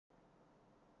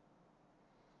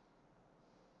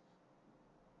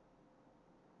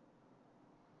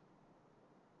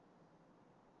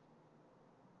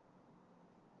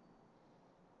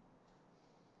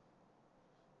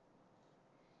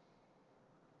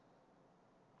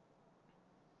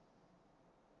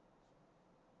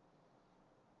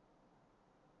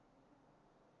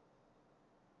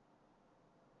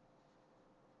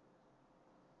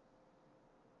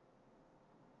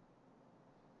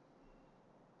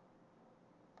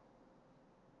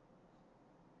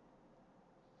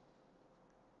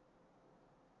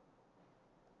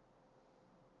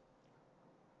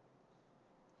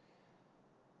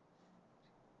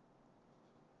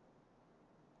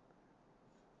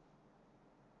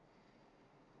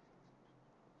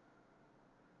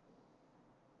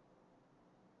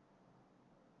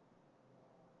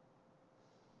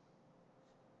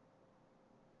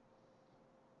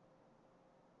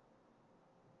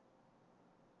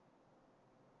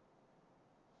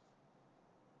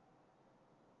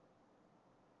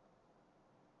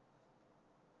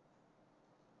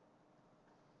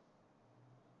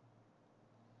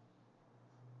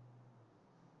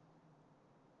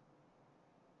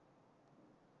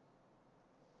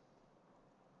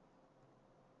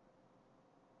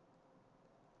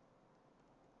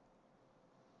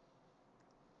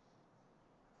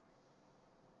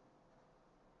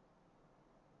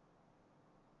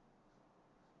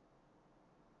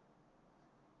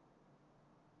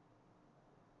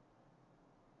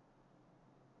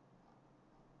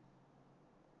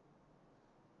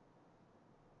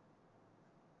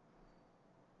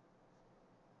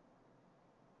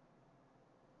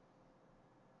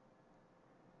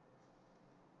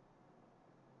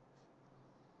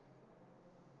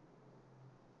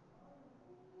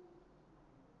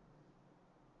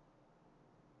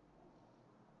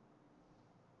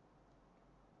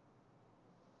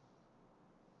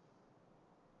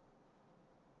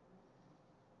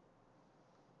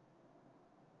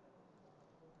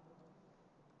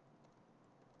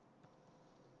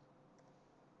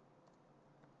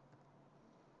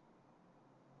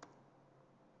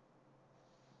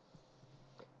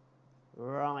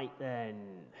Right then,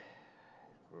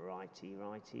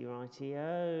 righty-o.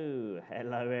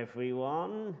 Hello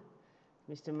everyone,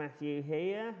 Mr. Matthew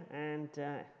here, and you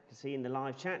can see in the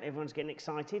live chat everyone's getting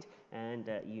excited, and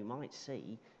you might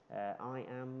see I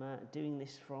am doing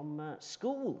this from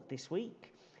school this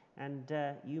week, and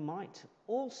you might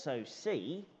also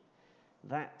see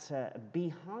that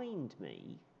behind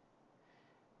me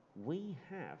we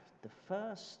have the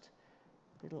first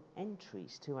little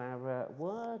entries to our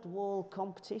word wall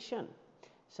competition.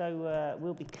 So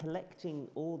we'll be collecting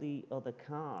all the other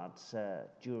cards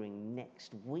during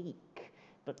next week.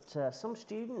 But some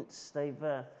students, they've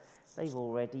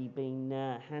already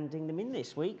been handing them in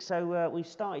this week. So we've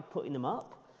started putting them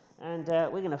up, and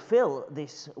we're going to fill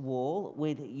this wall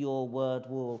with your word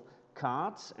wall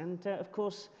cards. And of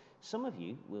course, some of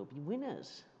you will be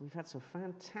winners. We've had some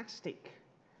fantastic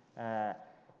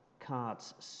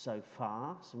cards so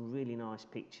far, some really nice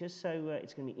pictures, so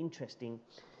it's going to be interesting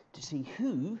to see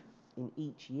who in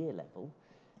each year level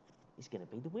is going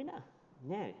to be the winner.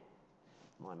 Now,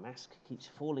 my mask keeps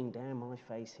falling down my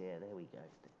face here. There we go.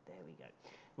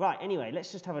 Right, anyway,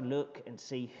 let's just have a look and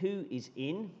see who is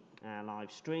in our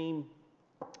live stream.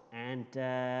 And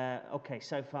okay,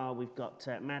 so far we've got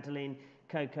Madeline,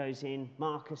 Coco's in,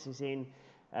 Marcus is in,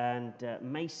 and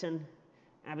Mason,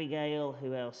 Abigail,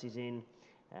 who else is in?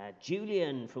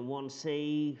 Julian from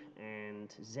 1C,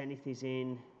 and Zenith is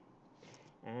in,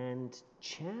 and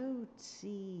Chao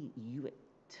Tzi Yuet.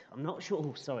 I'm not sure,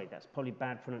 oh, sorry, that's probably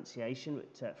bad pronunciation,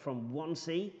 but from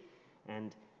 1C,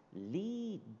 and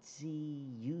Li Zi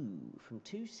Yu from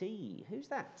 2C. Who's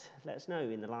that? Let us know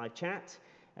in the live chat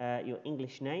your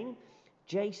English name.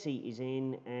 JC is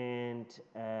in, and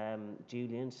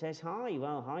Julian says hi.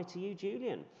 Well, hi to you,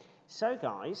 Julian. So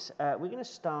guys, we're going to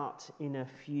start in a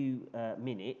few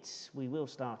minutes. We will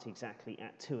start exactly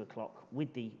at 2 o'clock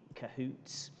with the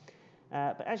Kahoots.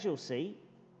 But as you'll see,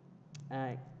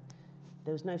 there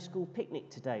was no school picnic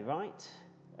today, right?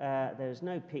 There was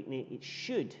no picnic. It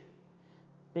should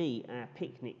be our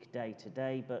picnic day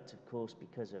today, but of course,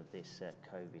 because of this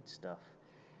COVID stuff,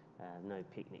 no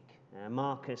picnic.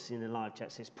 Marcus in the live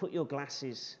chat says, put your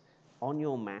glasses on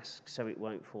your mask so it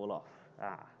won't fall off.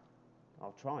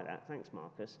 I'll try that. Thanks,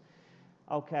 Marcus.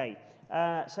 Okay,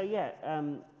 so yeah,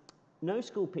 no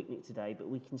school picnic today, but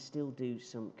we can still do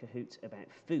some Kahoots about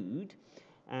food.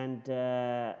 And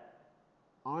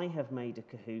I have made a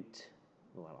Kahoot,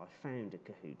 well, I found a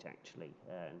Kahoot actually,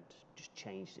 and just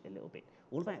changed it a little bit.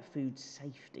 All about food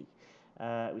safety,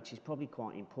 which is probably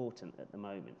quite important at the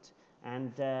moment.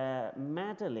 And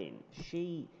Madeline,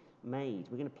 she made,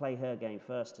 we're going to play her game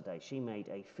first today, she made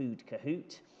a food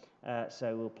Kahoot.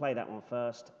 So we'll play that one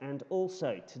first. And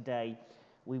also today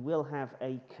we will have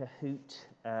a Kahoot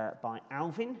by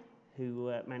Alvin,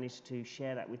 who managed to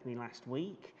share that with me last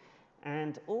week.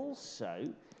 And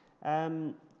also,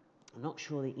 I'm not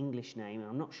sure the English name,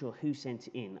 I'm not sure who sent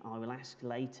it in, I will ask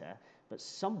later, but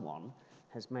someone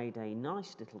has made a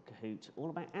nice little Kahoot all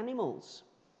about animals.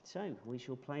 So we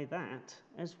shall play that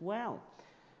as well.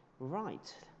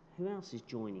 Right. Who else is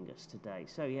joining us today?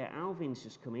 So yeah, Alvin's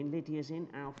just come in, Lydia's in,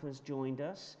 Alpha's joined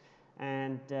us,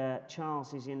 and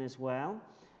Charles is in as well,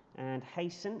 and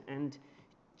Hasten, and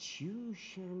Chu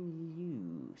Shan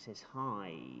Yu says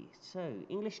hi. So,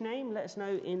 English name, let us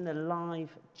know in the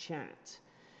live chat.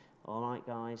 All right,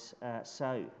 guys,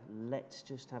 so let's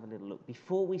just have a little look.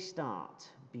 Before we start,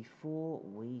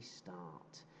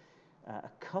 a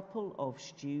couple of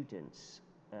students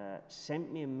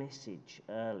sent me a message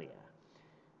earlier,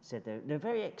 said they're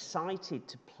very excited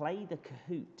to play the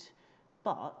Kahoot,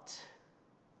 but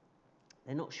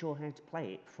they're not sure how to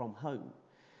play it from home.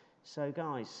 So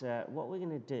guys, what we're going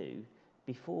to do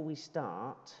before we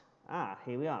start,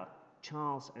 here we are,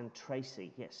 Charles and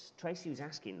Tracy. Yes, Tracy was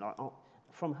asking, like,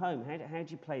 from home, how do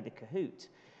you play the Kahoot?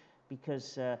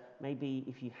 Because maybe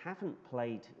if you haven't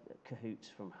played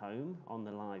Kahoots from home on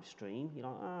the live stream, you're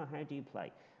like, how do you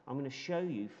play? I'm going to show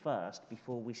you first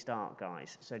before we start,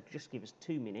 guys. So just give us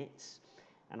 2 minutes,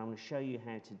 and I'm going to show you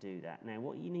how to do that. Now,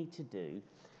 what you need to do,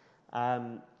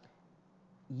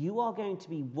 you are going to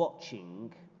be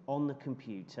watching on the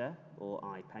computer or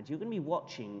iPad. You're going to be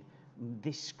watching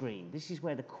this screen. This is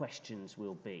where the questions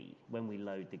will be when we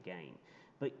load the game.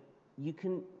 But you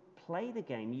can play the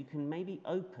game. You can maybe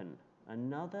open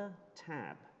another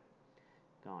tab,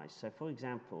 guys. So, for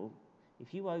example,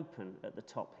 if you open at the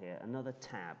top here, another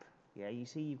tab, yeah, you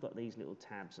see you've got these little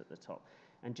tabs at the top,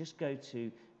 and just go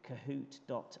to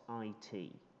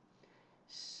kahoot.it.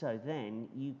 So then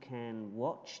you can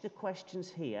watch the questions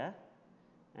here,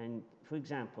 and for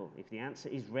example, if the answer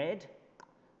is red,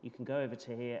 you can go over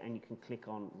to here and you can click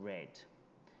on red.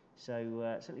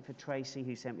 So certainly for Tracy,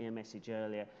 who sent me a message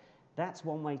earlier, that's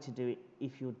one way to do it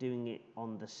if you're doing it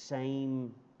on the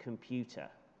same computer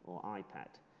or iPad.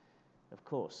 Of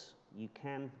course, you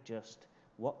can just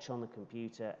watch on the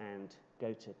computer and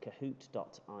go to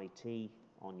kahoot.it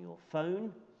on your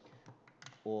phone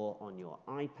or on your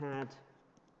iPad.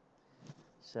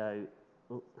 So,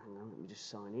 oh, hang on, let me just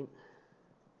sign in.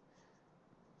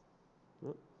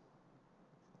 Oh.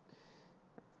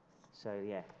 So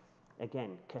yeah,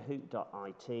 again,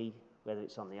 kahoot.it, whether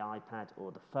it's on the iPad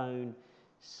or the phone.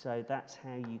 So that's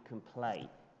how you can play.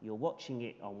 You're watching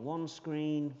it on one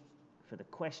screen for the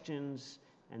questions,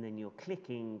 and then you're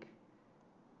clicking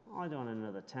either on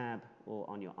another tab or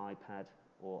on your iPad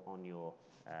or on your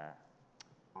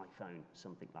iPhone,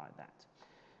 something like that.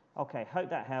 Okay, hope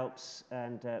that helps,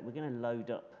 and we're going to load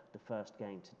up the first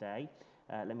game today.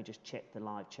 Let me just check the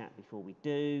live chat before we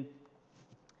do.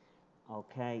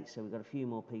 Okay, so we've got a few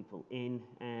more people in,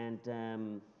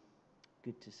 and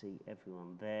good to see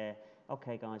everyone there.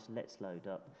 Okay, guys, let's load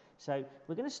up. So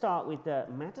we're going to start with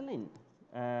Madeline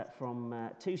from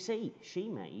 2C. She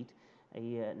made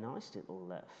a nice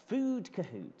little food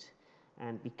Kahoot,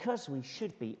 and because we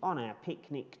should be on our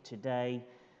picnic today,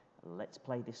 let's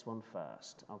play this one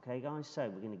first. Okay, guys, so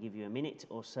we're going to give you a minute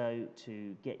or so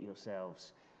to get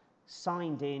yourselves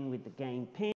signed in with the game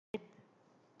pin.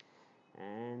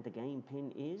 And the game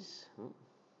pin is... Oh.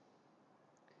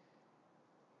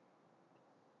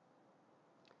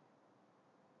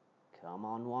 Come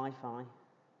on, Wi-Fi.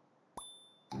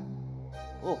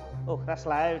 Oh, that's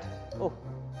loud. Oh,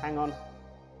 hang on.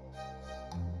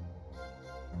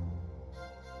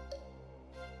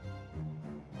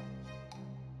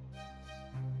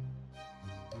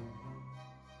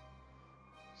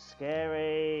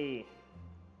 Scary.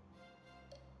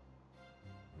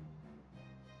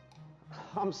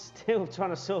 I'm still trying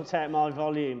to sort out my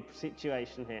volume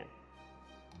situation here.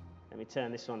 Let me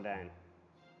turn this one down.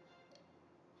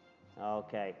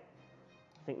 Okay.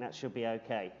 I think that should be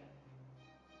okay.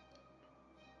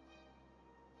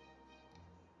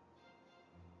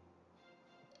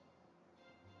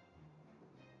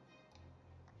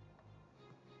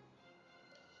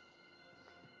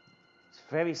 It's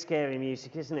very scary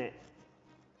music, isn't it?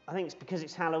 I think it's because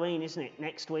it's Halloween, isn't it?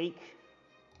 Next week.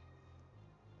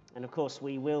 And of course,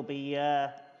 we will be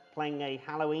playing a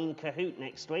Halloween Kahoot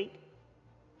next week.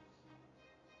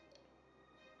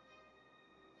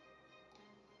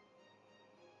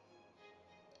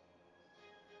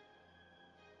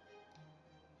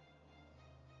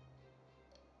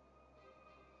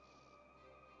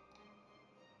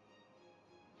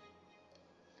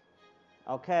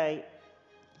 Okay,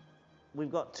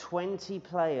 we've got 20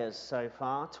 players so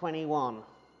far, 21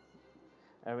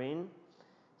 are in.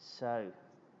 So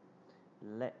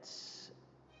let's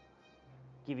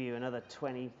give you another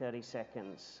 20, 30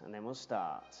 seconds and then we'll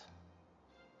start.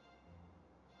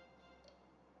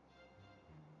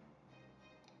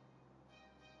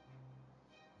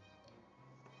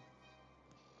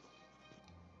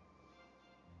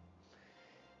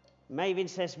 Maven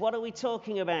says, what are we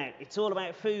talking about? It's all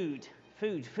about food.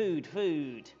 Food, food,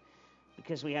 food.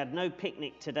 Because we had no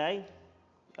picnic today.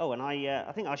 Oh, and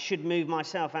I think I should move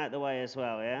myself out the way as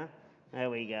well, yeah? There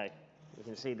we go. You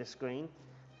can see the screen.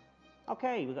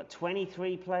 Okay, we've got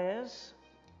 23 players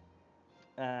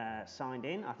signed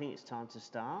in. I think it's time to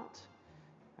start.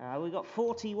 We've got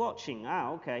 40 watching.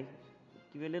 Ah, okay.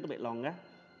 Give you a little bit longer.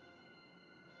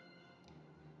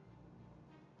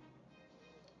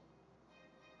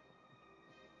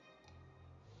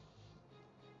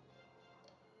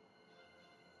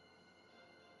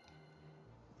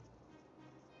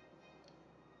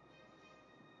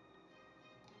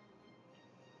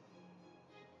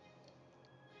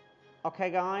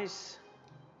 Okay, guys.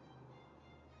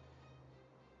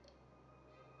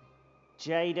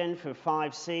 Jaden from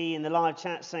 5C in the live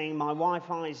chat saying my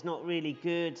Wi-Fi is not really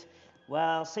good.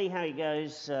 Well, see how it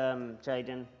goes,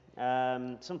 Jaden.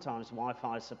 Sometimes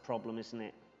Wi-Fi is a problem, isn't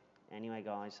it? Anyway,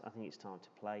 guys, I think it's time to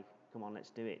play. Come on,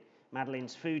 let's do it.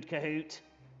 Madeline's Food Kahoot.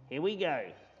 Here we go.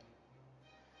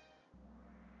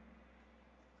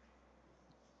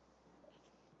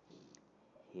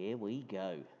 Here we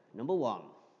go. Number 1.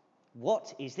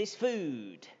 What is this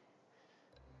food?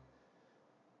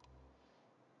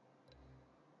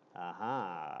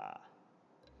 Aha.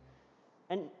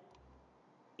 An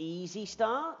easy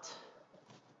start,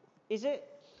 is it?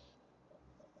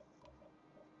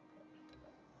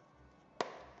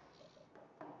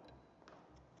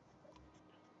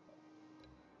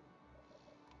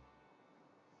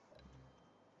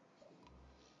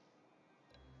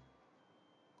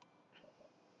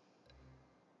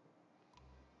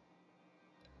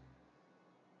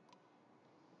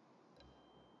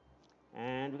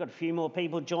 And we've got a few more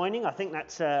people joining. I think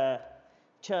that's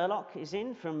Sherlock is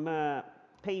in from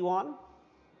P1.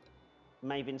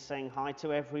 Maven saying hi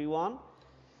to everyone.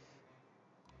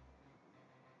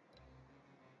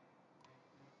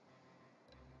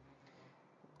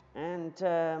 And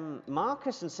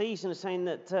Marcus and Season are saying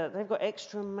that they've got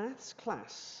extra maths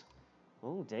class.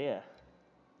 Oh dear.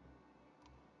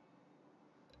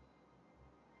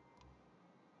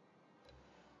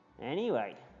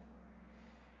 Anyway,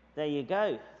 there you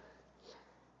go.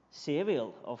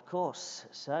 Cereal, of course.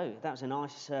 So that was a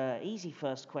nice, easy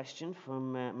first question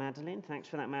from Madeline. Thanks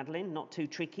for that, Madeline. Not too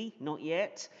tricky, not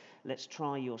yet. Let's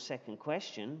try your second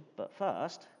question. But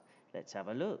first, let's have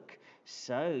a look.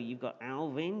 So you've got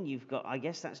Alvin, you've got, I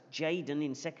guess that's Jaden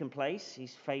in second place,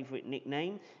 his favourite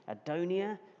nickname.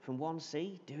 Adonia from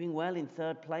 1C, doing well in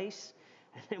third place.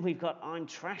 And then we've got I'm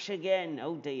Trash Again,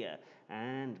 oh dear.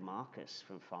 And Marcus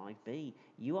from 5B.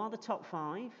 You are the top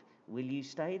 5. Will you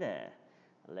stay there?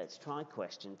 Let's try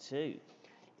question 2.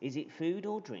 Is it food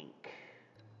or drink?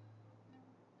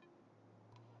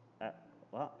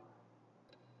 What?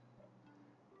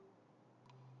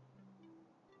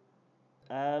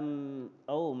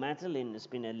 Oh, Madeline has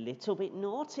been a little bit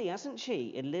naughty, hasn't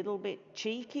she? A little bit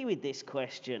cheeky with this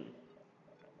question.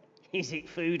 Is it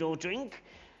food or drink?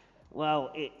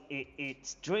 Well,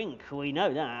 it's drink, we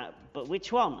know that, but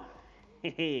which one?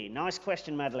 Nice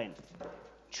question, Madeline.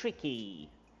 Tricky.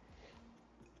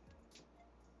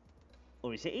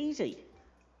 Or is it easy?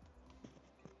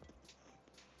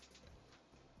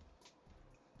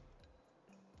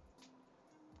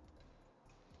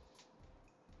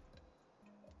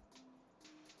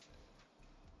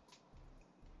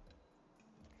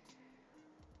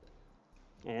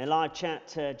 Yeah, live chat,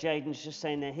 Jaden's just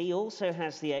saying that he also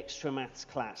has the extra maths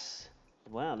class.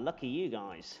 Well, lucky you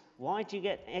guys. Why do you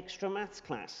get extra maths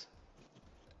class?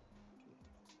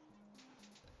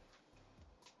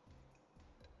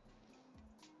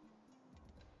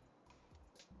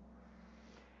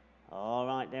 All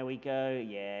right, there we go.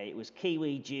 Yeah, it was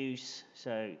kiwi juice.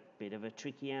 So, bit of a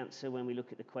tricky answer when we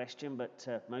look at the question, but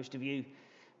most of you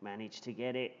managed to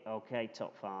get it. Okay,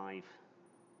 top 5.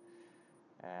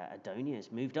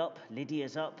 Adonia's moved up,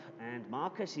 Lydia's up, and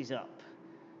Marcus is up.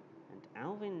 And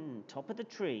Alvin, top of the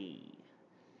tree.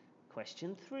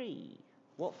 Question 3.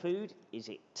 What food is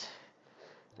it?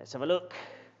 Let's have a look.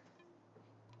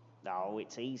 Oh,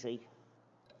 it's easy.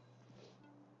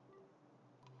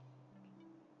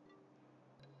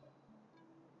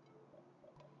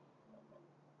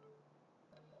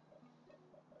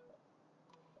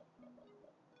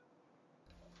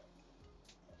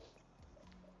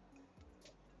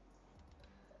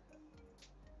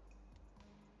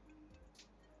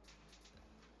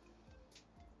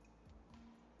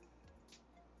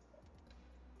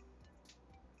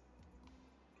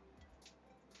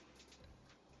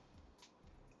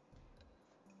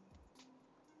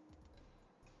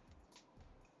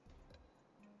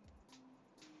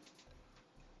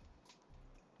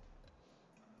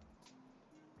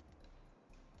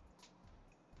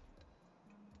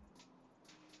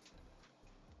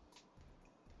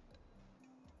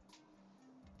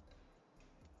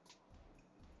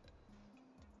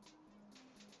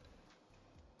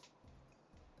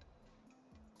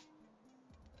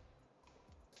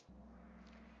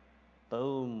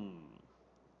 Boom.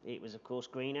 It was, of course,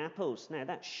 green apples. Now,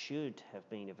 that should have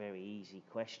been a very easy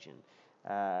question.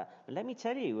 But let me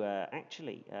tell you,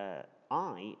 actually,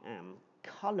 I am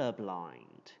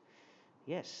colourblind.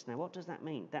 Yes, now what does that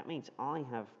mean? That means I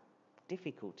have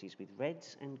difficulties with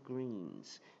reds and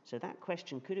greens. So that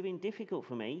question could have been difficult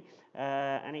for me,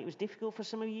 and it was difficult for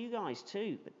some of you guys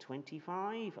too, but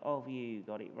 25 of you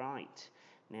got it right.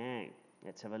 Now,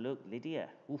 let's have a look. Lydia,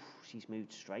 oof, she's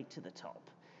moved straight to the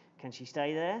top. Can she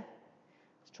stay there?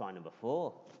 Let's try number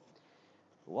 4.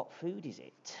 What food is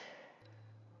it?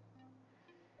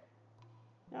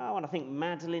 Oh, and I think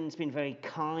Madeline's been very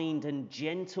kind and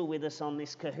gentle with us on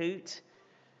this Kahoot.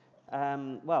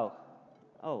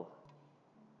 Oh,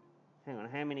 hang on,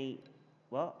 how many,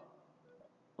 what?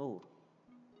 Oh.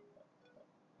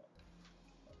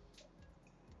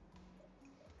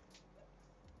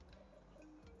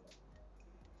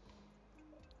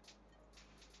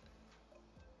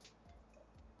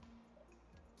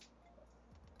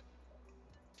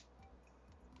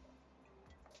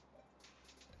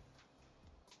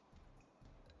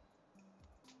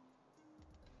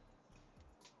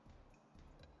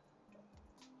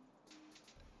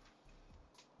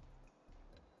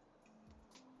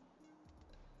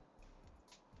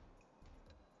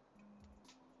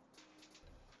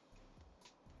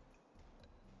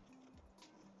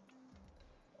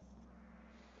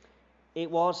 It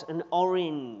was an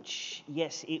orange.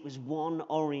 Yes, it was one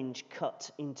orange cut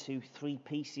into 3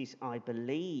 pieces, I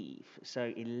believe.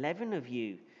 So 11 of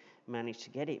you managed to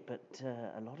get it, but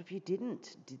a lot of you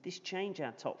didn't. Did this change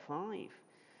our top 5?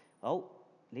 Oh,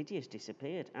 Lydia's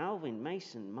disappeared. Alvin,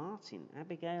 Mason, Martin,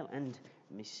 Abigail, and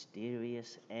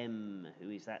Mysterious M.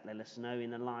 Who is that? Let us know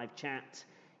in the live chat.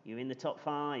 You're in the top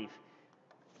 5.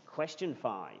 Question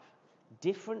 5.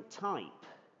 Different type.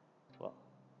 What?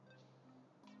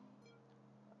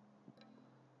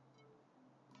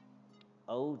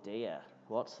 Oh dear,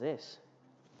 what's this?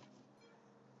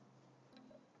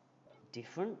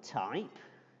 Different type?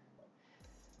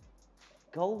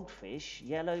 Goldfish,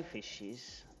 yellow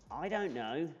fishes, I don't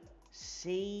know.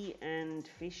 Sea and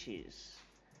fishes.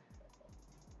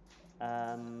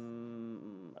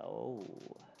 Oh.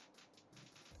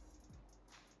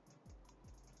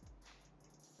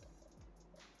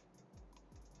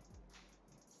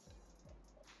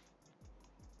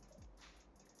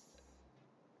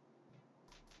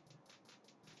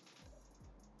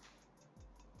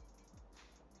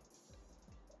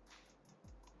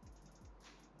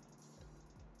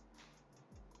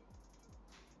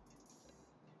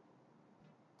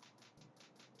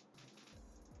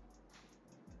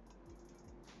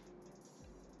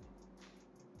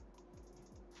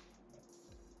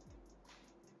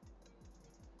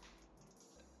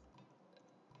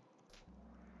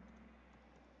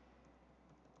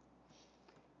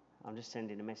 I'm just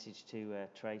sending a message to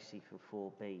Tracy from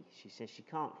 4B. She says she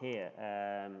can't hear.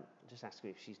 Just ask her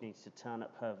if she needs to turn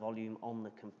up her volume on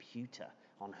the computer,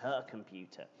 on her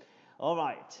computer. All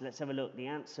right, let's have a look. The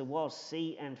answer was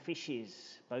sea and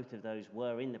fishes. Both of those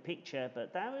were in the picture,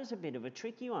 but that was a bit of a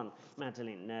tricky one,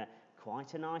 Madeline.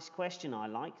 Quite a nice question. I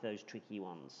like those tricky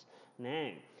ones.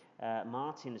 Now,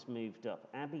 Martin has moved up.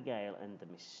 Abigail and the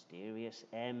Mysterious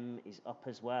M is up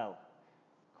as well.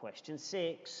 Question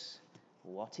 6.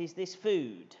 What is this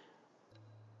food?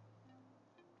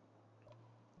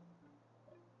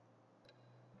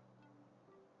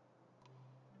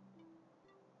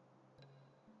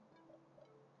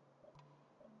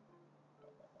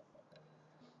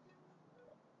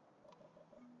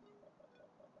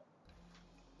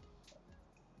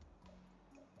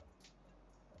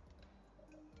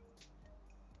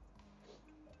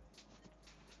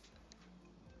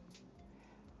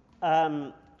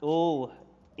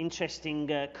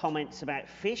 Interesting comments about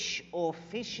fish or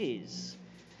fishes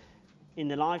in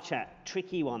the live chat.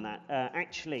 Tricky one, that.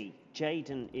 Actually,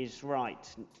 Jaden is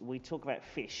right. We talk about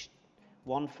fish.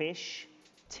 1 fish,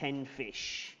 10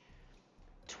 fish,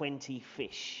 20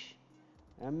 fish,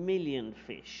 1,000,000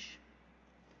 fish.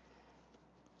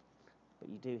 But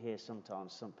you do hear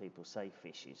sometimes some people say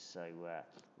fishes, so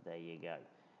there you go.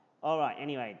 All right,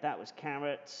 anyway, that was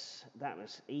carrots. That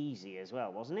was easy as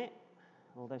well, wasn't it?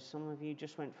 Although some of you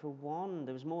just went for 1.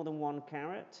 There was more than 1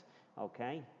 carrot.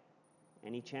 Okay.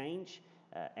 Any change?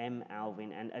 M,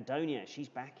 Alvin, and Adonia. She's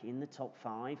back in the top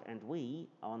 5, and we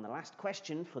are on the last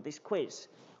question for this quiz.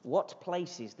 What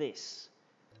place is this?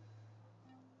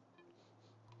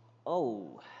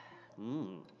 Oh.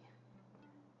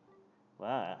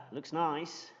 Wow, looks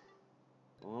nice.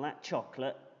 All that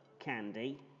chocolate,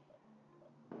 candy.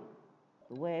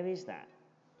 But where is that?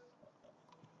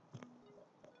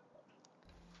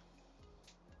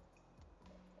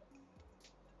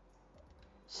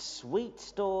 Sweet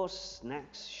store,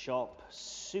 snacks shop,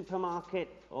 supermarket,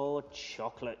 or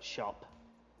chocolate shop?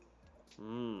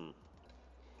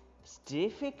 It's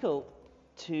difficult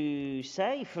to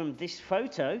say from this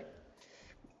photo.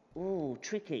 Ooh,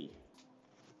 tricky.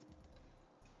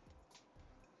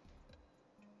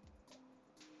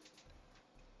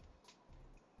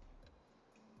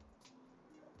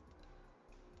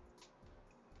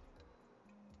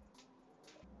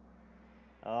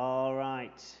 All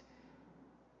right.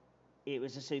 It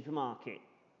was a supermarket.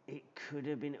 It could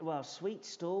have been, well, sweet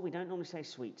store. We don't normally say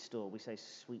sweet store. We say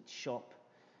sweet shop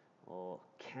or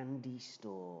candy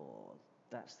store.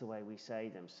 That's the way we say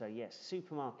them. So yes,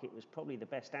 supermarket was probably the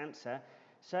best answer.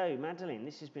 So Madeline,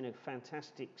 this has been a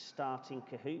fantastic starting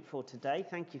Kahoot for today.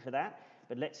 Thank you for that.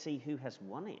 But let's see who has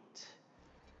won it.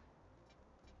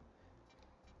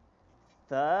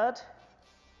 Third,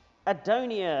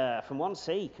 Adonia from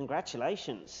 1C.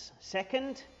 Congratulations.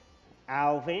 Second,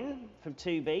 Alvin from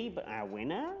 2B, but our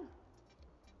winner?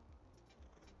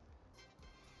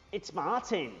 It's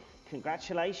Martin.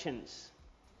 Congratulations.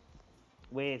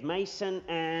 With Mason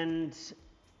and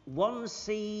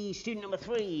 1C student number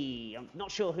 3. I'm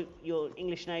not sure who your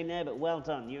English name there, but well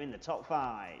done. You're in the top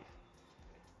 5.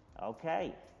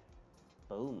 Okay.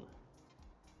 Boom.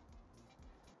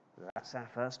 That's our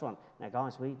first one. Now,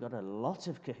 guys, we've got a lot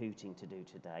of Kahooting to do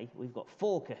today. We've got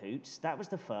 4 Kahoots. That was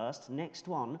the first. Next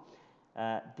one,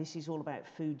 this is all about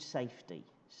food safety.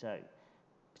 So,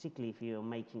 particularly if you're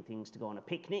making things to go on a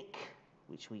picnic,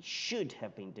 which we should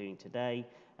have been doing today,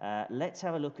 let's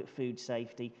have a look at food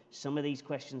safety. Some of these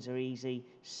questions are easy,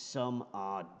 some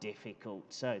are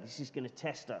difficult. So, this is going to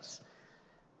test us.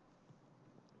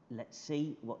 Let's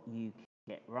see what you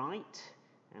get right.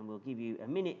 And we'll give you a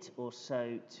minute or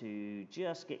so to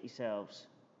just get yourselves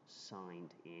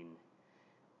signed in.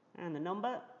 And the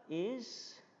number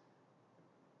is,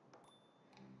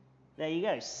 there you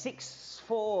go,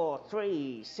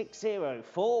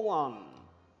 6436041.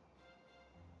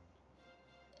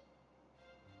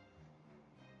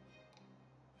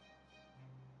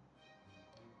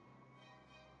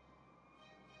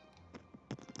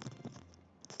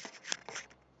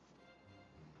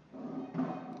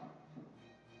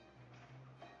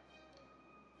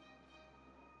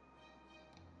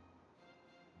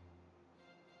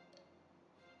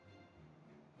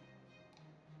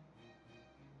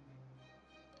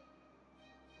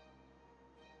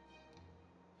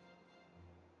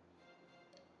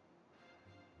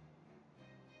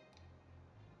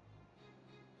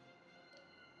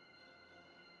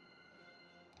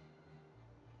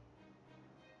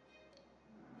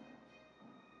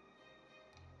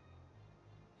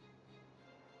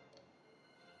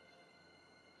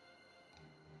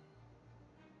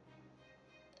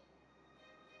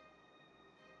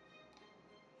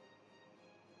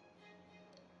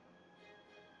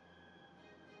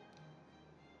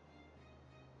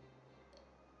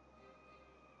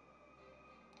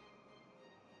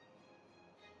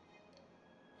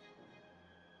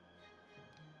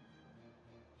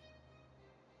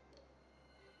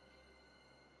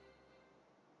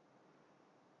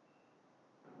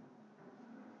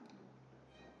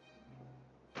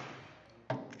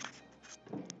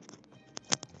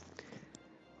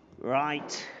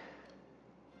 Right.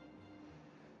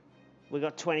 We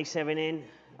got 27 in.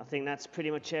 I think that's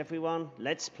pretty much everyone.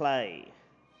 Let's play.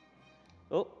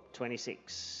 Oh,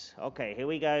 26. Okay, here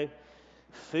we go.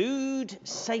 Food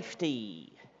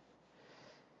safety.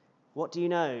 What do you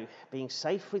know? Being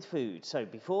safe with food. So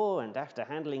before and after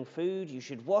handling food, you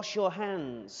should wash your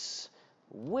hands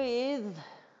with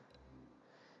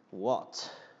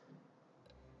what?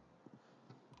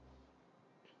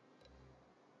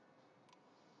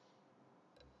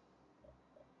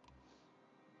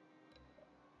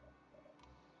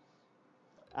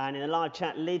 And in the live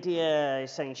chat, Lydia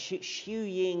is saying, Xu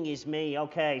Ying is me.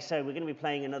 Okay, so we're going to be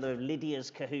playing another of Lydia's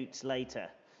Kahoots later.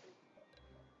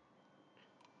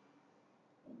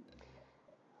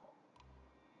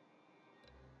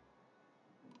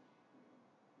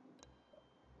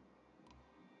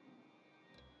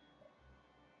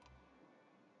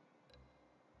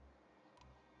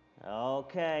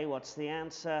 Okay, what's the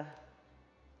answer?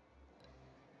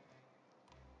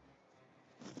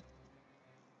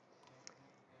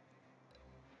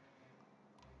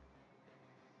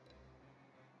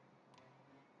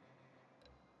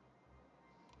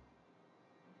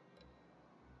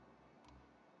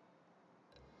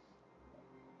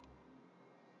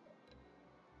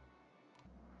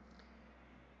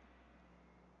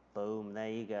 Boom, there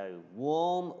you go.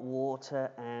 Warm water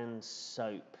and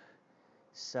soap.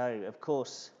 So, of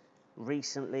course,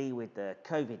 recently with the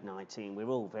COVID-19, we're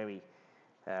all very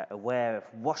aware of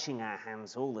washing our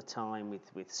hands all the time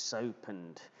with soap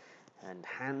and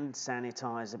hand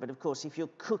sanitizer. But of course, if you're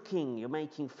cooking, you're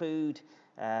making food,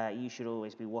 you should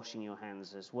always be washing your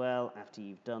hands as well after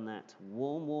you've done that.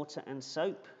 Warm water and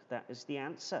soap, that is the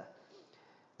answer.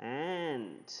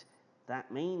 And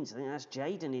that means, I think that's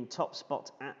Jaden in top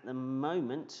spot at the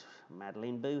moment.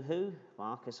 Madeline Boohoo,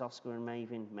 Marcus, Oscar and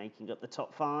Maven making up the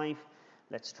top 5.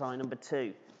 Let's try number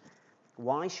 2.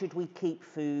 Why should we keep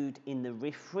food in the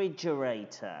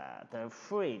refrigerator? The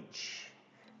fridge,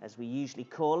 as we usually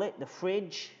call it, the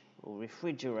fridge or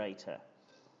refrigerator.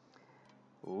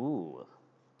 Ooh.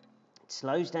 It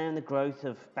slows down the growth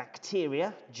of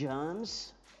bacteria,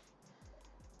 germs.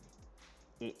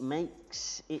 It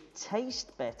makes it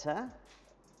taste better,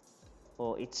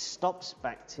 or it stops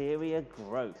bacteria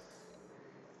growth.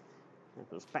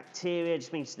 Because bacteria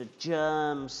just means the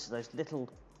germs, those little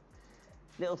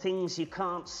things you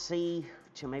can't see,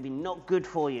 which are maybe not good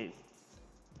for you.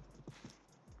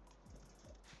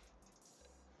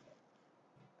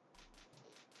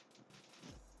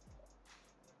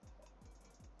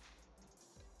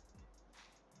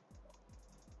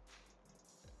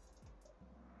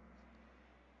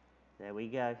 There we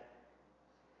go.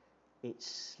 It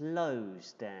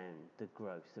slows down the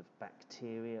growth of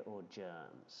bacteria or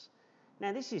germs.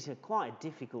 Now, this is quite a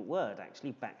difficult word,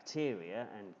 actually, bacteria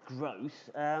and growth.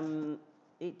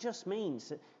 It just means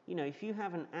that, you know, if you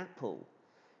have an apple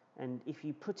and if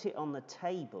you put it on the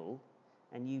table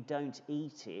and you don't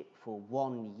eat it for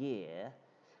 1 year,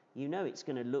 you know it's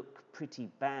going to look pretty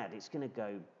bad. It's going to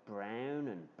go brown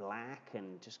and black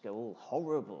and just go all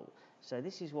horrible. So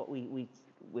this is what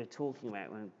we're talking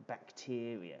about when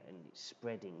bacteria and it's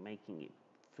spreading, making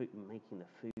the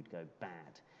food go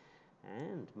bad.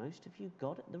 And most of you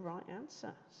got the right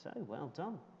answer, so well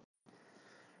done.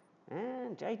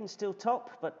 And Jaden's still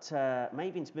top, but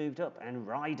Mavin's moved up, and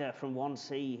Ryder from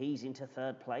 1C, he's into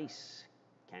 3rd place.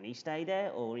 Can he stay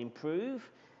there or improve?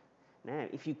 Now,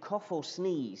 if you cough or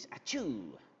sneeze,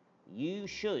 achoo, you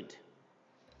should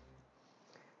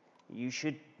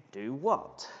do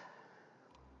what?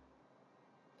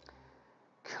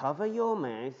 Cover your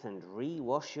mouth and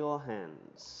re-wash your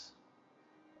hands.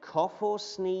 Cough or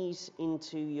sneeze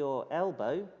into your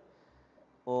elbow,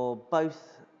 or both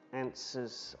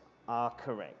answers are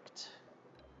correct.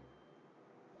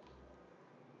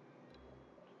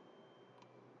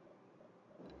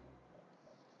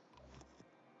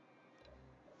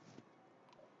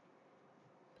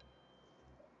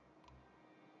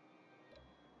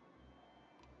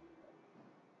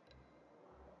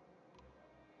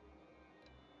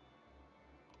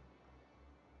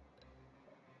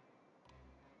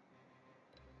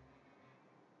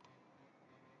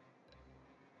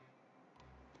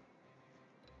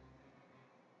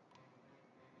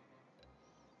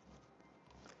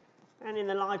 And in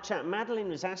the live chat, Madeline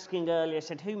was asking earlier,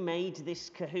 said, who made this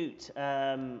Kahoot?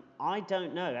 I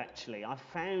don't know, actually. I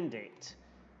found it.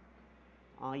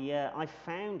 I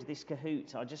found this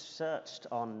Kahoot. I just searched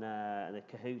on the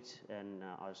Kahoot, and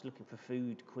I was looking for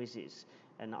food quizzes.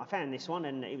 And I found this one,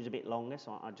 and it was a bit longer,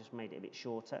 so I just made it a bit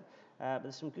shorter. But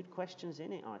there's some good questions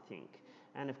in it, I think.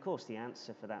 And, of course, the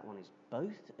answer for that one is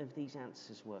both of these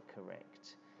answers were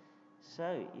correct.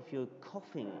 So, if you're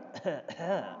coughing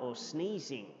or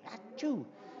sneezing, achoo,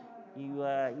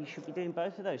 you should be doing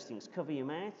both of those things. Cover your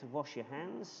mouth, wash your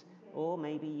hands, or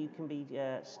maybe you can be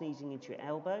sneezing into your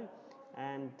elbow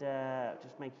and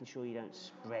just making sure you don't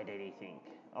spread anything.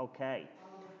 Okay.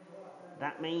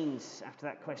 That means, after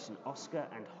that question, Oscar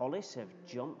and Hollis have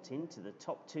jumped into the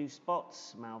top 2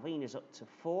 spots. Malvina's up to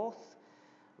 4th.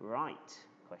 Right,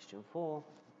 question 4.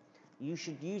 You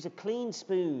should use a clean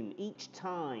spoon each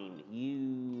time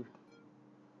you...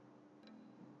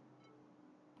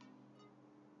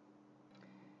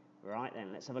 Right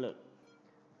then, let's have a look.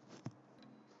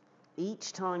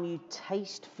 Each time you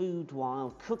taste food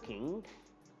while cooking,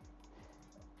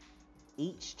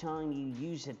 each time you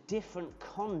use a different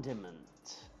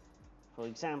condiment. For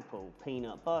example,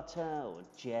 peanut butter or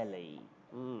jelly.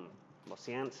 What's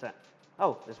the answer?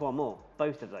 Oh, there's one more.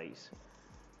 Both of these.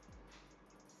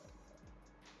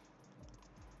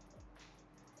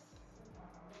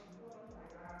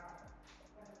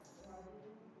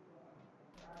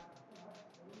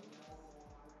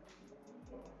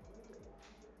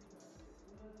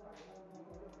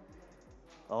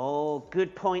 Oh,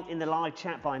 good point in the live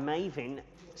chat by Mavin,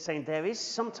 saying there is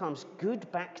sometimes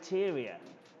good bacteria,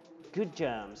 good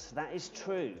germs. That is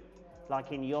true.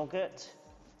 Like in yogurt.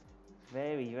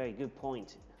 Very, very good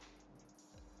point.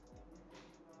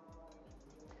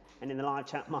 And in the live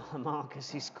chat,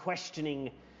 Marcus is questioning,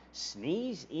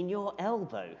 sneeze in your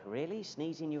elbow. Really?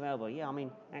 Sneeze in your elbow? Yeah, I mean,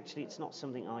 actually, it's not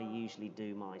something I usually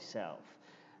do myself.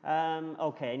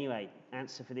 Okay, anyway,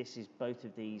 answer for this is both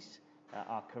of these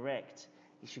are correct.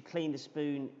 You should clean the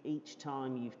spoon each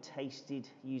time you've tasted,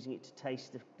 using it to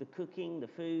taste the cooking, the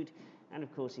food, and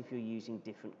of course if you're using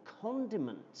different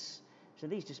condiments. So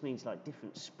these just means like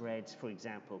different spreads, for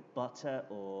example, butter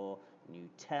or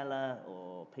Nutella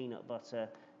or peanut butter,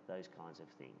 those kinds of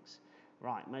things.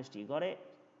 Right, most of you got it.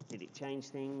 Did it change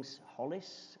things?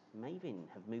 Hollis, Mavin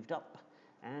have moved up,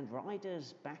 and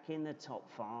Ryder's back in the top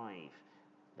 5.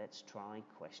 Let's try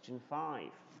question 5.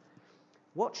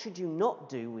 What should you not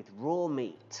do with raw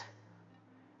meat?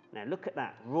 Now look at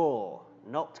that, raw,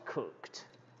 not cooked.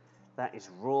 That is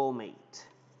raw meat.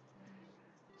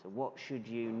 So what should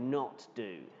you not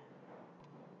do?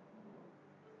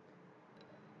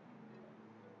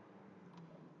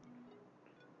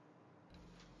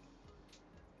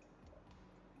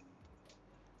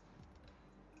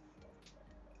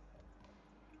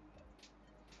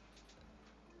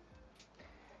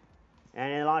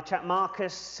 And in the live chat,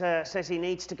 Marcus says he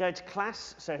needs to go to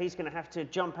class, so he's going to have to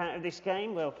jump out of this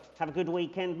game. Well, have a good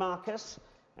weekend, Marcus,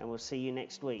 and we'll see you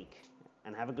next week.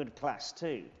 And have a good class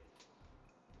too.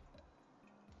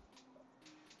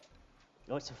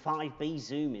 Oh, it's a 5B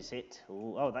Zoom, is it?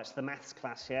 Ooh, oh, that's the maths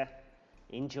class, yeah?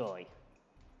 Enjoy.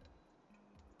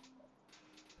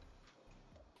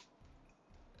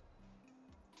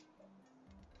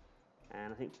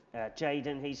 And I think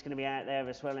Jaden, he's going to be out there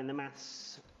as well in the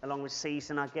maths, along with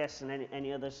Season, I guess, and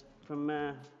any others from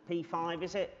P5,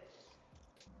 is it?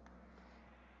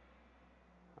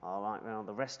 All right, well,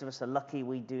 the rest of us are lucky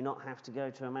we do not have to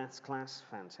go to a maths class.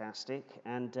 Fantastic.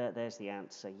 And there's the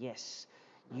answer. Yes,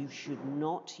 you should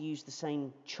not use the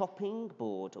same chopping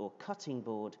board or cutting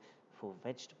board for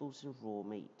vegetables and raw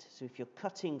meat. So if you're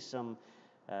cutting some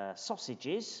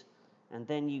sausages and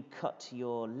then you cut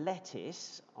your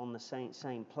lettuce on the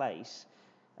same place,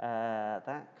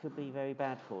 that could be very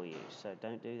bad for you. So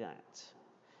don't do that.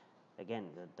 Again,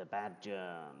 the bad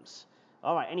germs.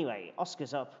 All right, anyway,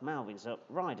 Oscar's up, Malvin's up,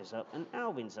 Ryder's up, and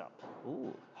Alvin's up.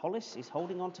 Ooh, Hollis is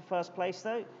holding on to first place,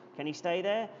 though. Can he stay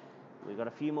there? We've got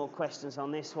a few more questions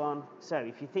on this one. So,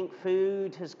 if you think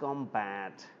food has gone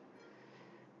bad,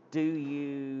 do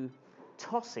you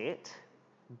toss it,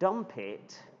 dump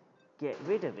it, get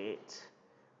rid of it,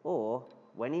 or,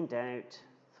 when in doubt,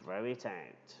 throw it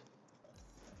out?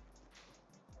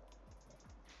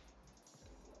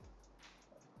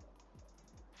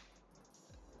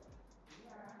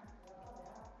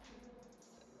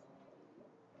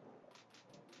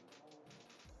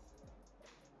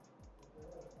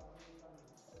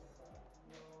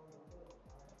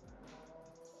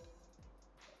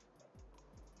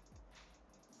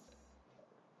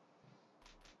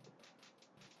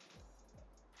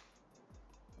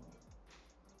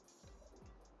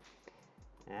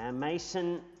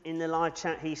 Mason in the live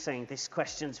chat, he's saying this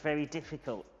question's very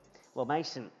difficult. Well,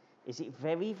 Mason, is it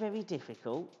very, very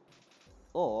difficult,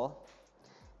 or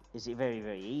is it very,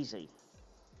 very easy?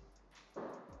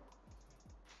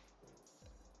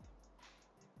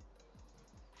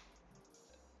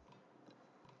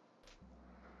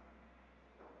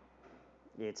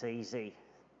 It's easy.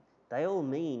 They all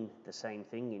mean the same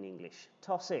thing in English.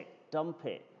 Toss it, dump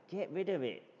it, get rid of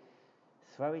it,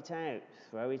 throw it out,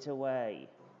 throw it away.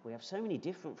 We have so many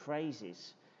different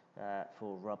phrases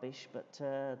for rubbish, but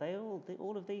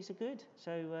all of these are good.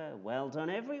 So well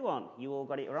done, everyone. You all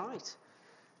got it right.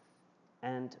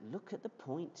 And look at the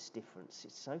points difference.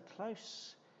 It's so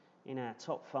close in our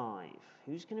top 5.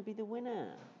 Who's going to be the winner?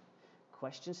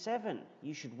 Question 7.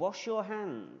 You should wash your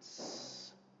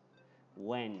hands.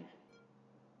 When?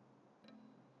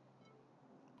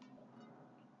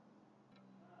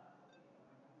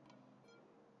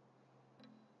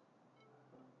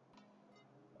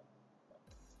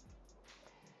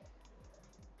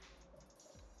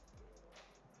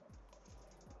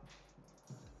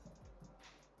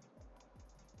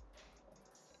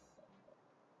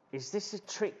 Is this a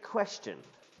trick question?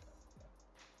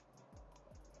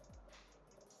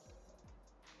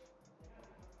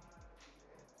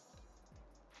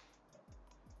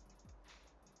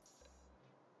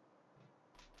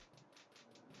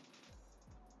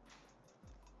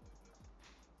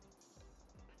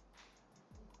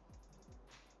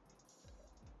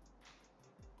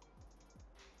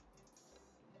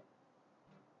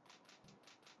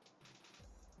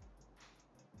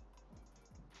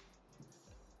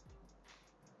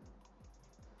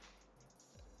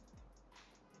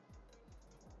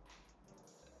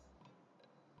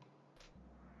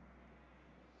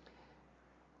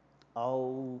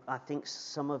 Oh, I think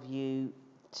some of you,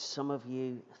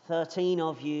 13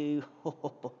 of you,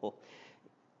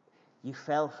 you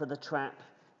fell for the trap,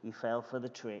 you fell for the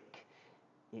trick.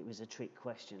 It was a trick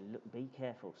question. Look, be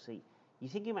careful. See, you're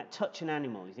thinking about touch an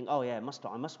animal. You think, oh yeah,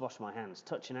 I must wash my hands.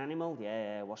 Touch an animal,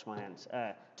 yeah, wash my hands.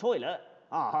 Toilet,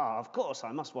 of course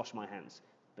I must wash my hands.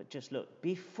 But just look,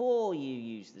 before you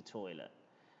use the toilet.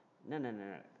 No,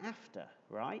 after,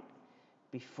 right?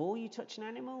 Before you touch an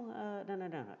animal?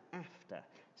 No, after.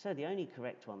 So the only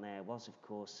correct one there was, of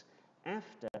course,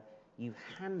 after you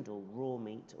handle raw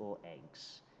meat or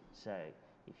eggs. So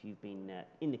if you've been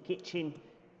in the kitchen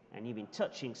and you've been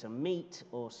touching some meat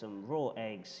or some raw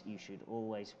eggs, you should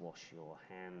always wash your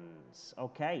hands.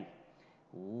 Okay.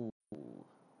 Ooh.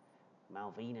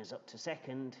 Malvina's up to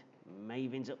second,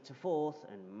 Mavin's up to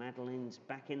 4th, and Madeline's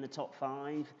back in the top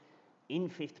 5. In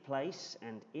 5th place,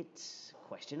 and it's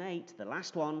question 8, the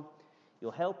last one.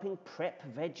 You're helping prep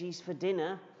veggies for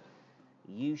dinner.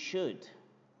 You should.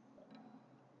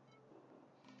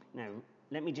 Now,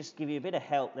 let me just give you a bit of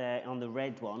help there on the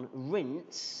red one.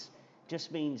 Rinse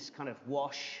just means kind of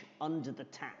wash under the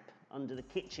tap, under the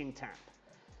kitchen tap.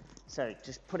 So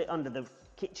just put it under the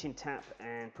kitchen tap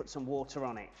and put some water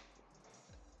on it.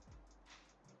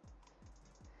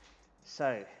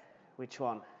 So, which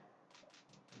one?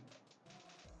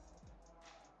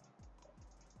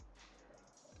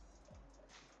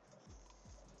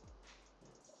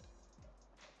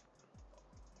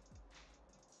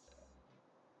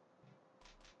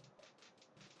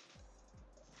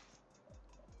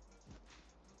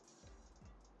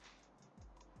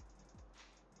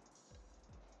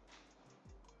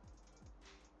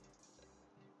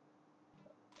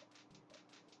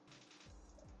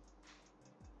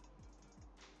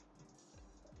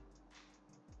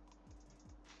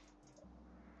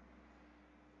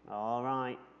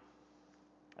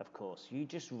 course. You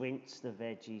just rinse the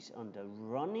veggies under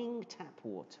running tap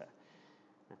water.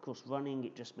 Of course, running,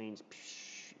 it just means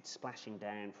psh, it's splashing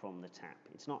down from the tap.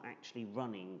 It's not actually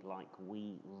running like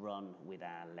we run with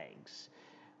our legs.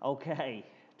 Okay,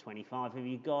 25 of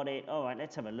you got it. All right,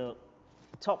 let's have a look.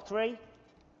 Top 3.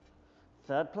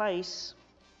 Third place,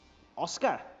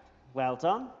 Oscar. Well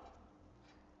done.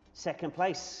 Second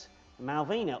place,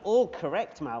 Malvina. All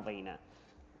correct, Malvina.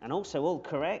 And also all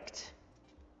correct,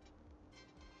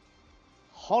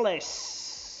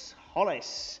 Hollis.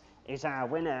 Hollis is our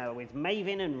winner with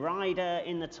Maven and Ryder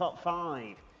in the top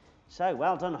 5. So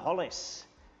well done, Hollis.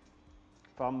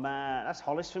 That's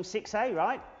Hollis from 6A,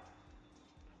 right?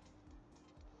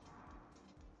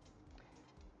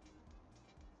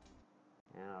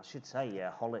 Now, I should say,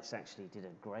 Hollis actually did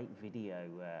a great video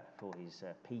for his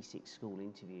P6 school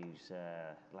interviews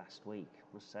last week.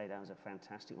 I must say that was a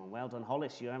fantastic one. Well done,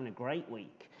 Hollis. You're having a great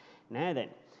week. Now then,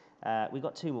 we've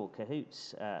got 2 more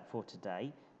Kahoots for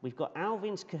today. We've got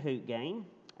Alvin's Kahoot game,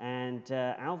 and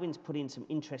Alvin's put in some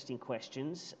interesting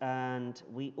questions. And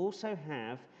we also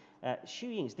have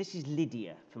Xu Ying's. This is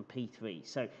Lydia from P3.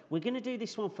 So we're going to do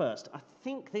this one first. I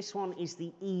think this one is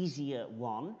the easier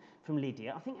one from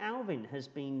Lydia. I think Alvin has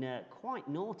been quite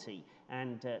naughty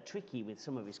and tricky with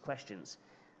some of his questions,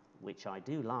 which I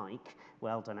do like.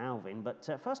 Well done, Alvin. But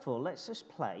first of all, let's just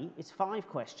play. It's 5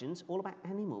 questions, all about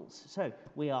animals. So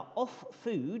we are off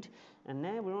food, and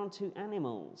now we're on to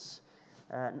animals.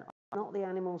 Not the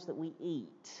animals that we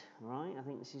eat, right? I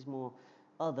think this is more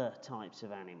other types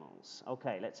of animals.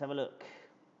 Okay, let's have a look.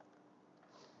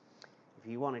 If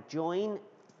you want to join,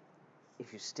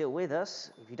 if you're still with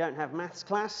us, if you don't have maths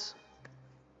class,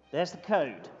 there's the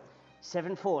code,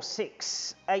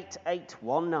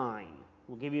 7468819.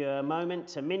 We'll give you a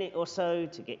moment, a minute or so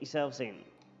to get yourselves in.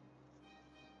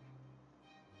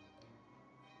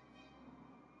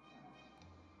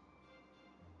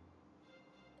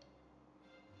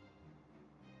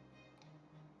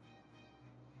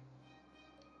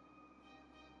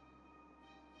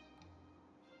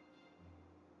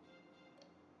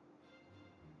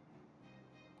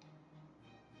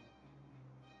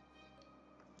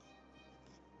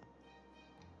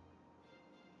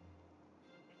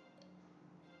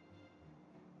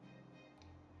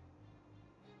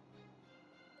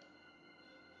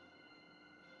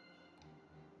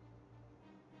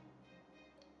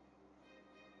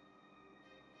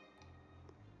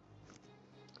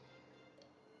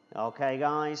 Okay,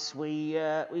 guys, we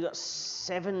got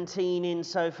 17 in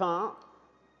so far.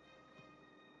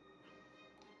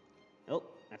 Oh,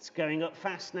 that's going up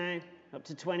fast now, up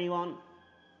to 21.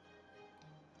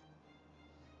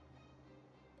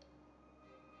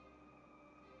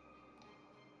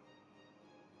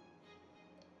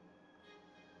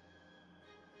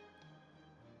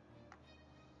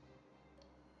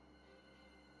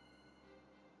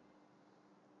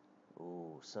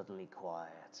 Oh, suddenly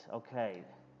quiet. Okay.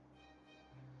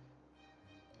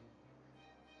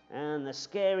 And the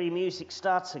scary music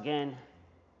starts again.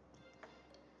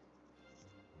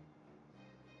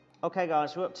 Okay,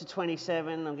 guys, we're up to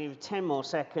 27. I'll give you 10 more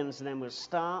seconds and then we'll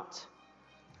start.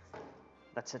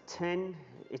 That's a 10.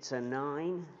 It's a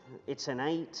 9. It's an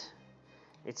 8.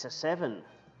 It's a 7.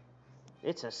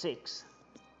 It's a 6.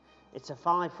 It's a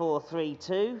 5, 4, 3,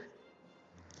 2.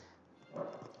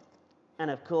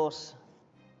 And of course,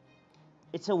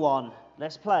 it's a 1.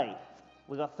 Let's play.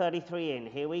 We've got 33 in.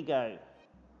 Here we go.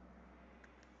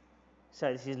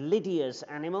 So this is Lydia's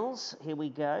animals. Here we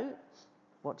go.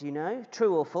 What do you know?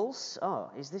 True or false?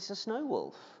 Oh, is this a snow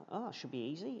wolf? Oh, it should be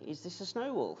easy. Is this a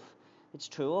snow wolf? It's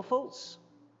true or false?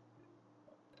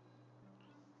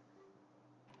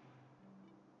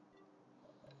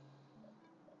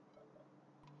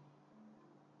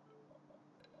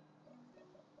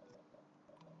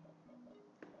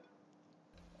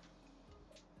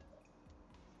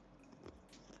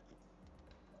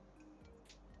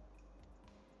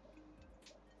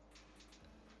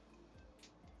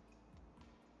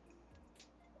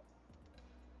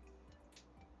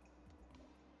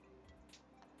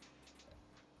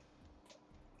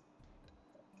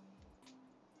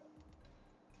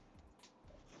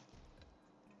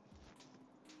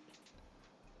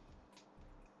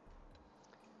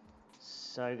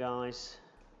 So guys,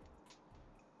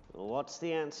 what's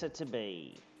the answer to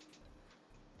be?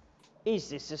 Is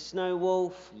this a snow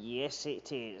wolf? Yes,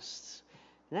 it is.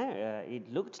 Now,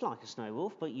 it looked like a snow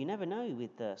wolf, but you never know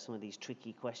with some of these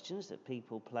tricky questions that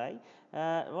people play.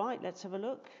 Right, let's have a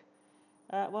look.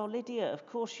 Well, Lydia, of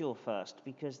course you're first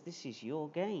because this is your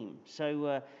game.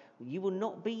 So you will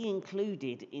not be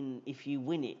included in if you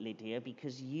win it, Lydia,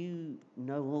 because you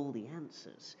know all the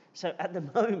answers. So at the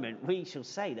moment, we shall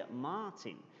say that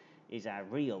Martin is our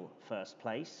real first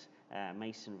place.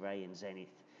 Mason, Ray, and Zenith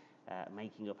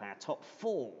making up our top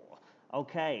 4.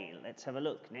 Okay, let's have a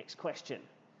look. Next question.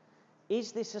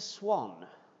 Is this a swan?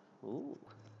 Ooh.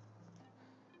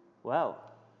 Well,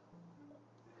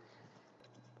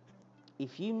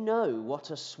 if you know what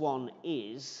a swan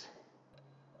is,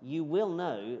 you will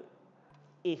know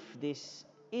if this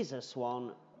is a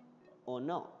swan or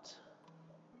not,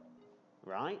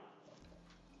 right?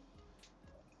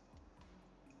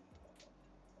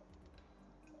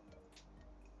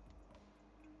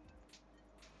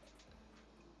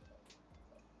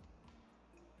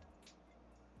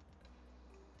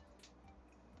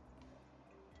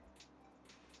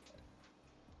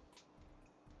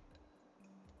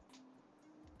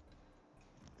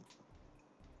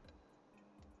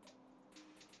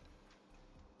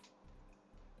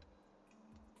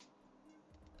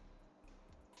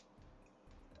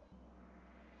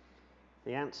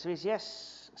 The answer is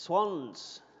yes,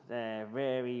 swans. They're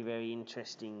very, very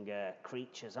interesting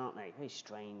creatures, aren't they? Very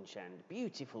strange and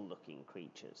beautiful looking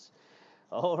creatures.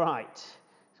 All right.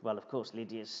 Well, of course,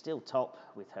 Lydia's still top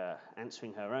with her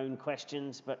answering her own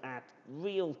questions, but our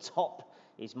real top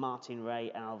is Martin,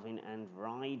 Ray, Alvin, and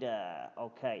Ryder.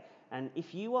 Okay, and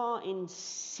if you are in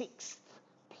 6th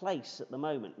place at the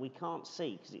moment, we can't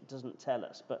see because it doesn't tell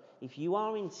us, but if you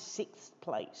are in 6th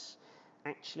place,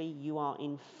 actually you are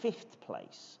in 5th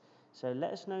place. So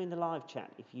let us know in the live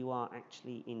chat if you are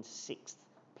actually in 6th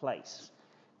place.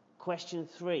 Question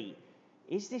 3.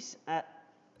 Is this at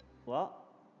what?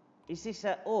 Is this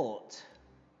at ought?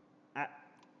 At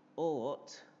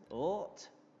ought? Ought?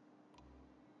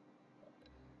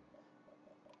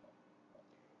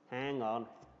 Hang on.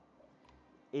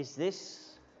 Is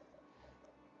this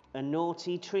a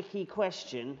naughty, tricky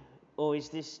question, or is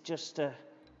this just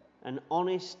an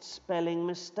honest spelling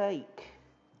mistake?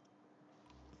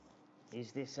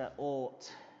 Is this a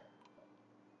ought?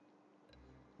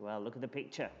 Well, look at the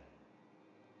picture.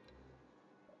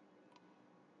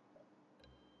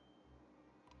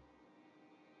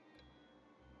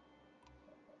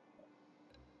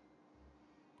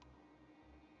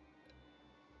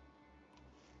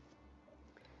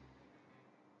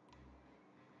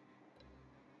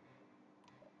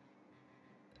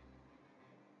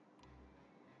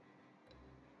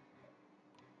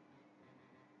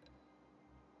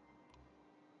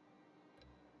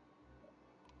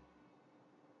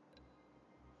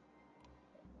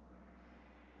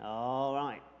 All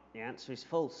right, the answer is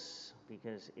false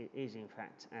because it is, in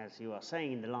fact, as you are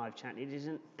saying in the live chat, it is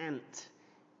an ant.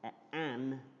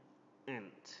 An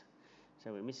ant.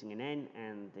 So we're missing an N,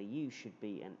 and the U should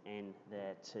be an N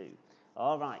there too.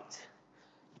 All right.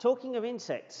 Talking of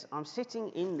insects, I'm sitting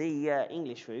in the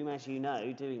English room, as you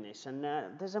know, doing this, and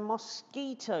there's a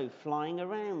mosquito flying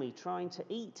around me, trying to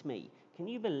eat me. Can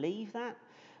you believe that?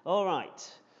 All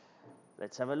right,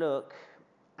 let's have a look.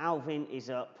 Alvin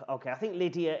is up. Okay, I think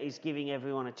Lydia is giving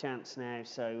everyone a chance now.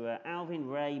 So Alvin,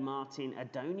 Ray, Martin,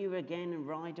 Adonia again, and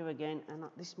Ryder again. And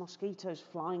this mosquito's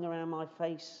flying around my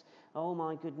face. Oh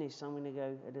my goodness, I'm going to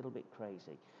go a little bit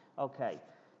crazy. Okay,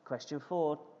 question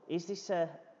 4. Is this a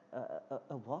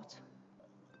what?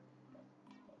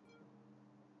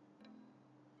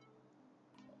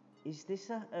 Is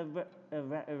this a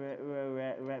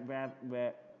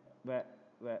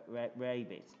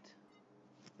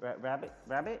rabbit?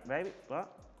 Rabbit,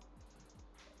 what?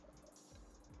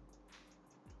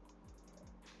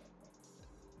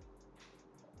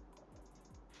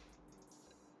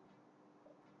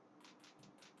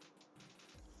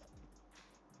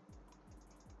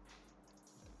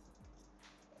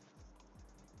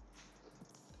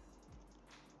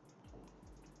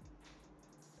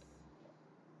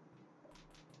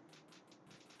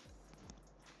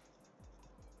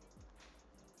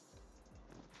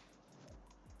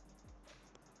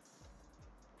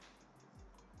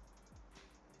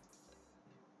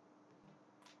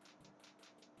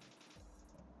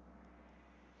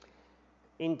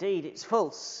 Indeed, it's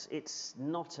false. It's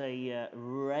not a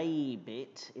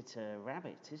rabbit, it's a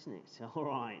rabbit, isn't it? All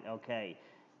right, okay.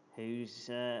 Who's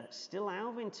still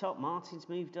Alvin top? Martin's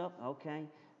moved up. Okay,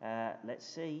 let's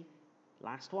see.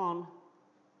 Last one.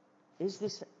 Is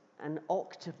this an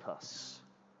octopus?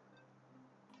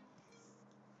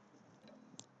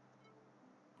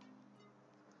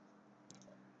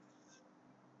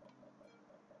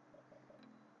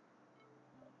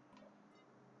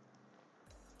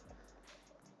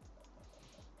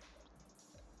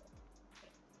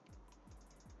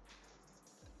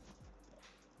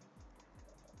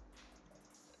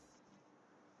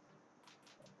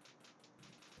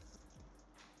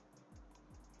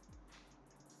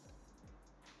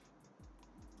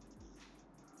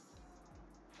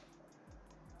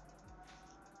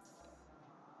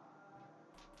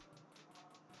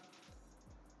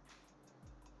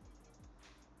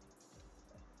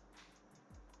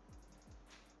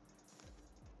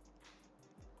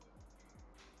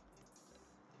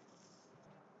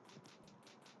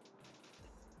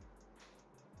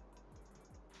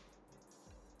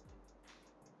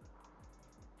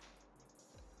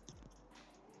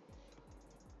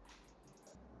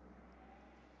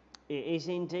 It is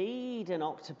indeed an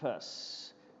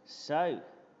octopus. So,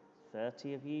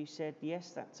 30 of you said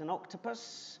yes, that's an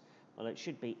octopus. Well, it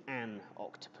should be an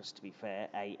octopus, to be fair.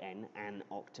 A-N, an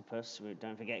octopus.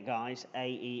 Don't forget, guys,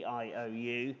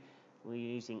 A-E-I-O-U. We're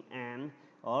using an.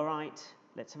 All right,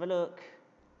 let's have a look.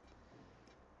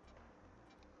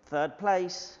 Third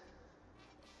place.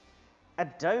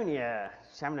 Adonia.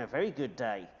 She's having a very good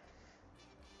day.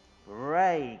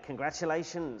 Ray,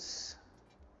 congratulations.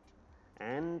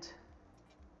 And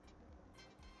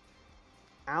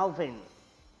Alvin.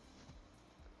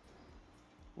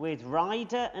 With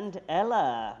Ryder and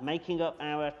Ella making up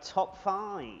our top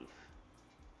 5.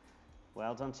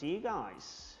 Well done to you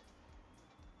guys.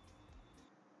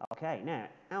 Okay, now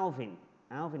Alvin.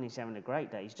 Alvin is having a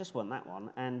great day. He's just won that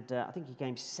one, and I think he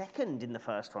came second in the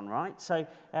first one, right? So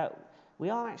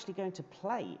we are actually going to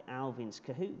play Alvin's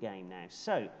Kahoot game now.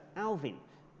 So, Alvin,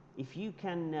 if you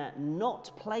can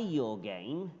not play your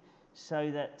game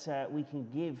so that we can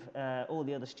give all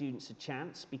the other students a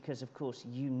chance, because of course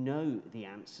you know the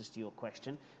answers to your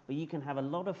question, but you can have a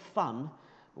lot of fun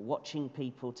watching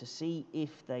people to see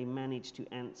if they manage to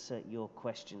answer your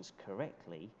questions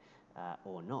correctly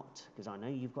or not, because I know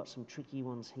you've got some tricky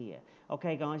ones here.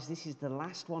 Okay guys, this is the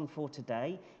last one for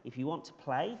today. If you want to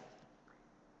play,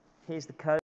 here's the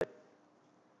code.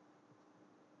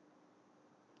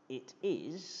 It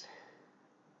is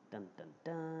dun dun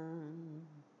dun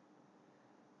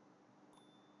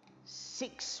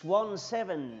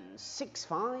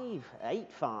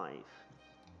 6176585.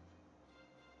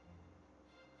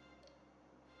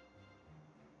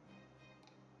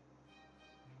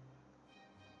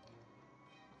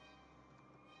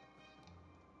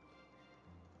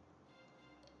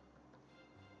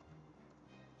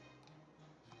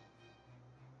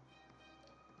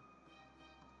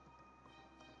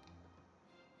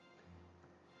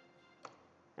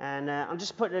 And I'm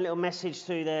just putting a little message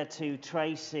through there to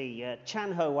Tracy.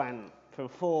 Chan Ho Wan from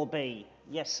 4B.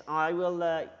 Yes, I will.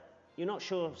 You're not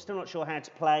sure, still not sure how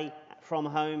to play from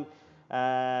home.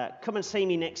 Come and see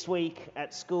me next week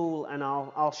at school, and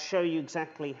I'll show you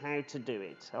exactly how to do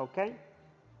it. Okay?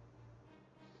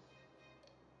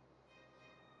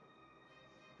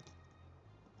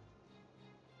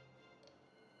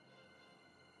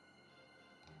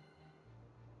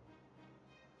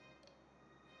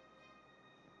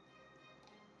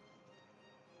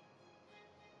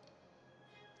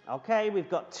 Okay, we've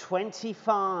got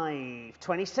 25,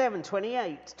 27,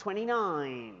 28,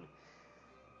 29.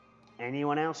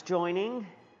 Anyone else joining?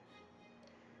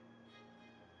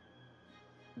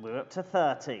 We're up to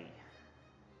 30.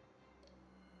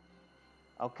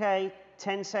 Okay,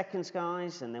 10 seconds,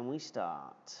 guys, and then we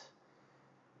start.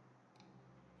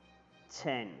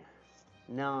 10,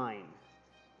 9,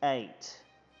 8,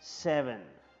 7,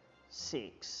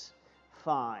 6,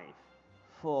 5,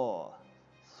 4,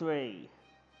 3,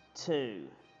 2,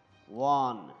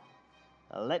 1.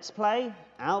 Let's play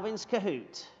Alvin's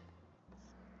Kahoot.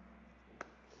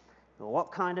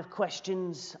 What kind of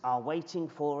questions are waiting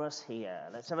for us here?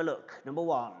 Let's have a look. Number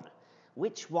 1.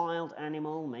 Which wild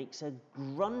animal makes a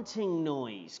grunting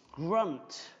noise?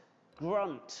 Grunt.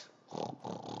 Grunt.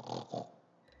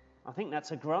 I think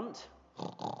that's a grunt.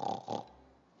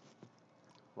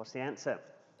 What's the answer?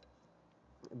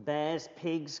 Bears,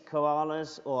 pigs,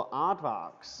 koalas, or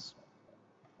aardvarks?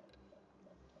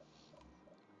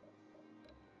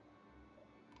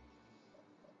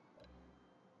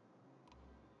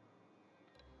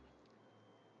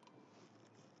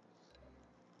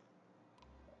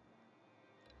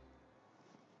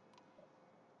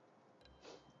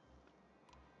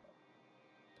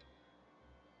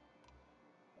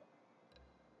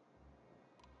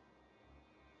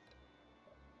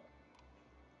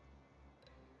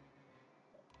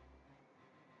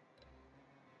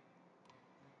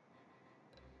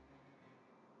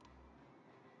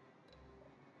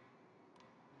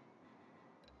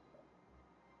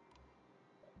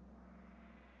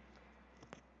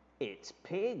 It's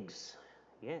pigs.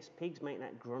 Yes, pigs make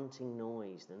that grunting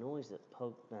noise, the noise that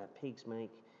pigs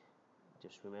make.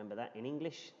 Just remember that in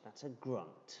English, that's a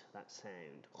grunt, that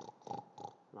sound,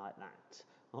 like that.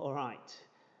 All right,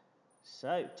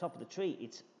 so top of the tree,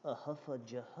 it's a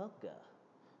huffer-jahugger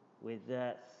with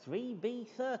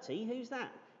 3B30. Who's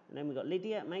that? And then we've got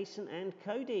Lydia, Mason, and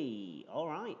Cody. All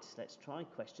right, let's try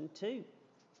question 2.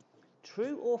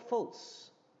 True or false?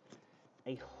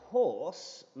 A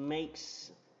horse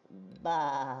makes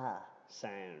ba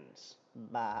sounds.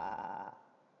 Ba,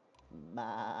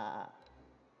 ba.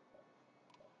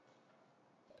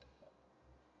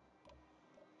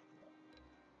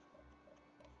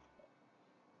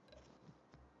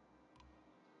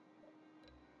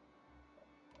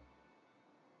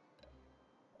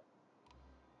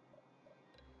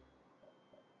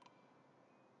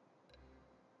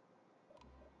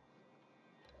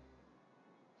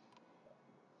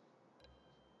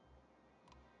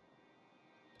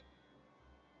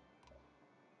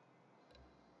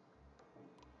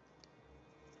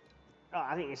 Oh,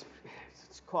 I think it's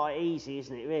quite easy,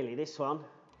 isn't it, really, this one?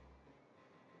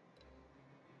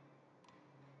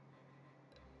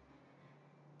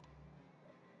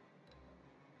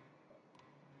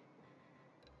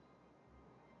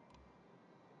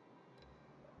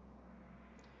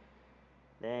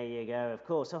 There you go. Of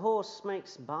course, a horse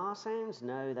makes bar sounds?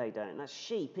 No, they don't. That's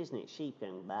sheep, isn't it? Sheep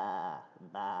going ba,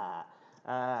 ba.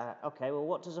 Okay, well,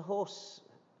 what does a horse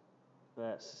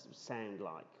sound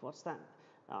like? What's that?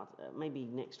 Maybe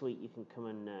next week you can come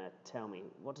and tell me.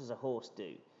 What does a horse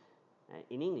do?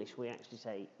 In English, we actually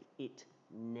say it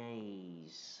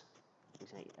neighs. We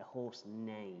say a horse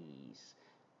neighs.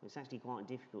 It's actually quite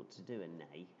difficult to do a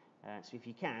neigh. So if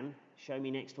you can, show me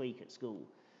next week at school.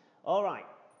 All right.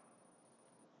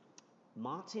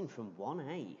 Martin from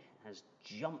 1A has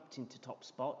jumped into top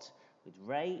spot with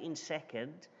Ray in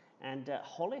second, and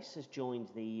Hollis has joined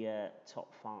the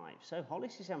top 5. So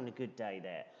Hollis is having a good day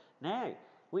there. Now,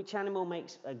 which animal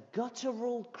makes a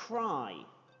guttural cry?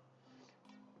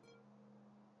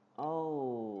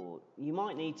 Oh, you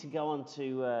might need to go on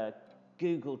to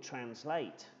Google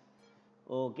Translate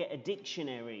or get a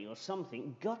dictionary or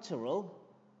something. Guttural?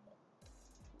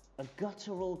 A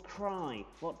guttural cry.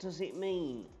 What does it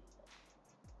mean?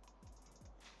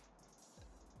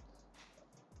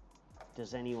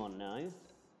 Does anyone know?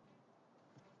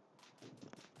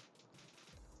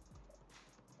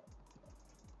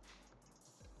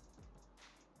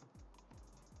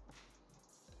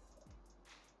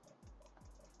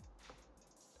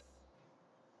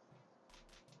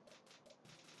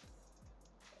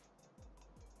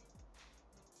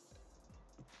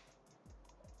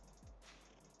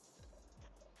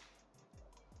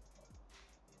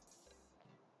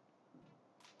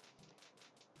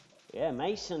 Yeah,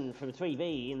 Mason from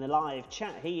 3B in the live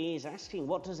chat, he is asking,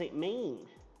 what does it mean?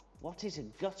 What is a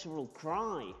guttural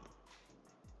cry?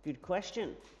 Good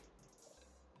question.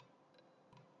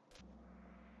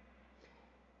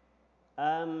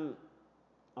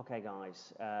 Okay,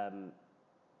 guys,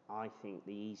 I think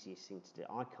the easiest thing to do,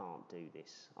 I can't do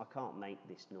this. I can't make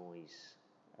this noise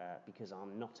because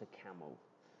I'm not a camel,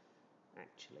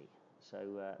 actually. So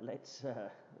let's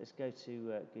go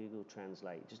to Google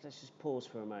Translate. Let's just pause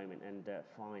for a moment and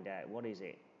find out what is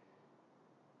it.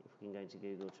 If we can go to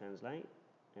Google Translate,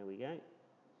 there we go.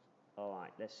 All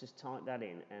right, let's just type that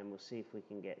in and we'll see if we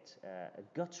can get a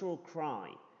guttural cry.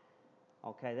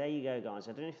 Okay, there you go, guys.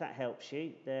 I don't know if that helps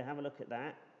you. There, have a look at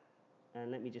that,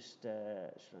 and let me just should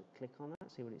I click on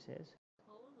that, see what it says.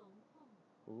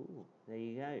 Ooh, there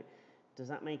you go. Does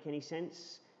that make any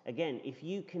sense? Again, if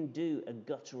you can do a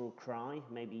guttural cry,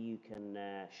 maybe you can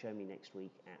show me next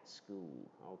week at school.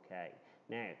 Okay.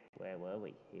 Now, where were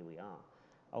we? Here we are.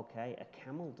 Okay, a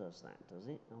camel does that, does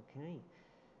it? Okay.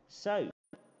 So,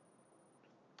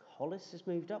 Hollis has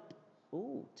moved up.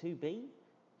 Ooh, 2B.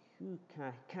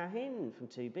 Kahin from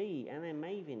 2B and then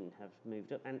Mavin have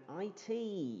moved up. And IT.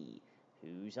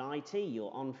 Who's IT?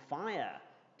 You're on fire.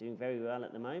 Doing very well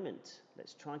at the moment.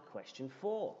 Let's try question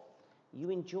 4. You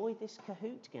enjoy this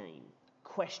Kahoot game?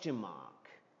 Question mark.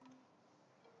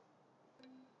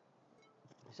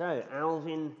 So,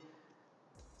 Alvin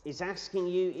is asking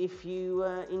you if you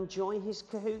enjoy his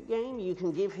Kahoot game. You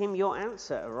can give him your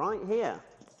answer right here.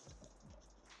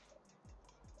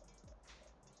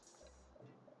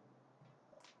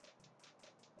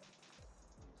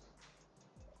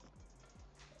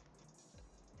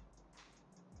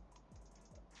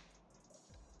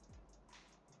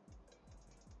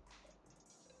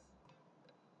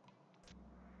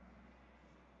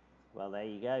 Well, there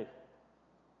you go.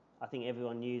 I think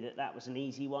everyone knew that that was an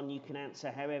easy one. You can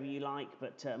answer however you like,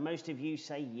 but most of you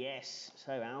say yes.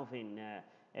 So, Alvin,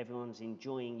 everyone's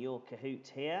enjoying your Kahoot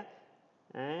here.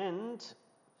 And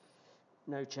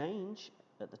no change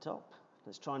at the top.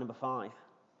 Let's try number 5.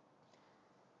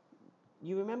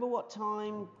 You remember what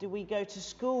time do we go to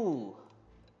school?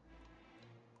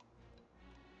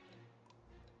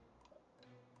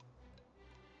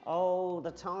 Oh, the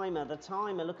timer,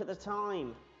 look at the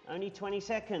time. Only 20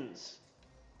 seconds.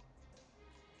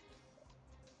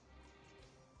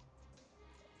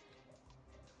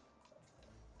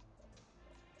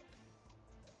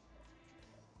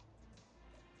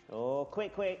 Oh,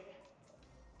 quick.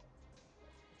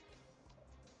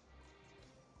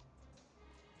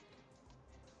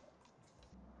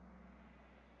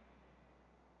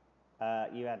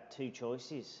 You had 2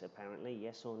 choices, apparently,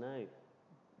 yes or no.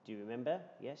 Do you remember?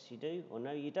 Yes, you do, or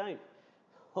no, you don't.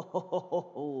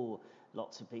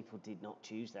 Lots of people did not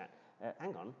choose that.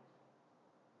 Hang on.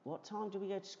 What time do we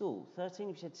go to school? 13,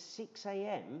 you said 6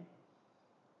 a.m.?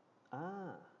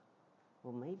 Ah.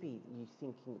 Well, maybe you're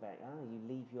thinking about, you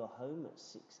leave your home at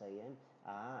 6 a.m.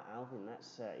 Alvin,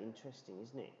 that's interesting,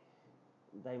 isn't it?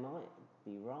 They might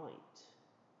be right,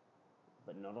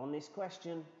 but not on this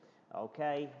question.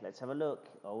 Okay, let's have a look.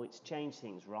 Oh, it's changed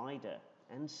things. Ryder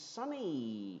and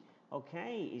Sunny,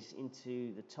 okay, is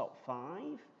into the top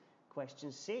 5.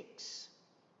 Question 6.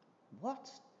 What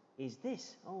is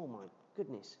this? Oh my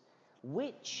goodness.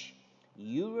 Which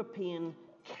European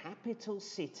capital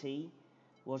city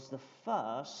was the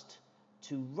first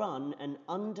to run an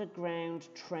underground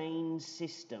train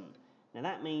system? Now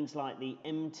that means like the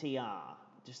MTR.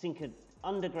 Just think of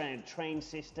underground train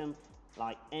system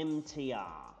like MTR.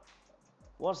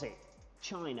 Was it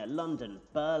China, London,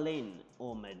 Berlin,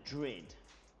 or Madrid?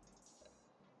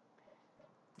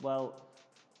 Well,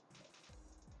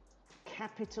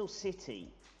 capital city.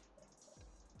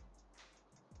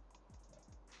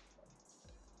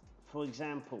 For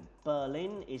example,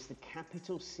 Berlin is the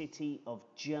capital city of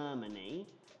Germany,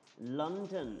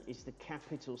 London is the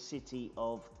capital city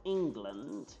of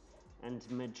England, and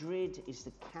Madrid is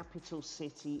the capital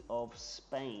city of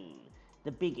Spain.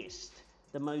 The biggest,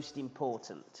 the most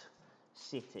important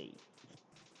city.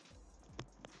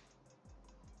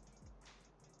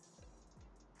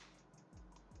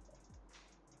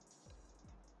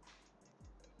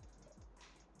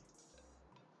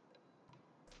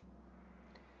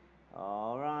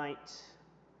 All right.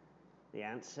 The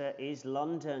answer is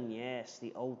London, yes,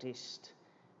 the oldest,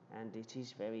 and it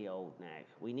is very old now.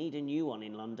 We need a new one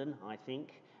in London, I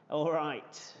think. All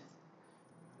right.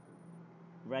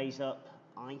 Ray's up,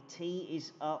 IT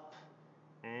is up,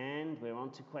 and we're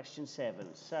on to question 7.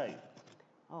 So,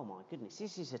 oh my goodness,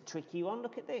 this is a tricky one.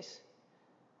 Look at this.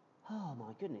 Oh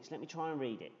my goodness, let me try and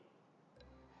read it.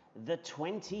 The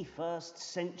 21st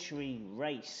century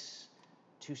race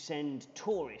to send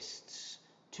tourists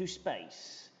to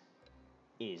space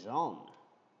is on.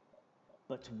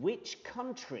 But which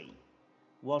country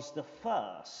was the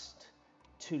first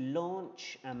to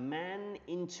launch a man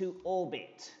into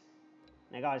orbit?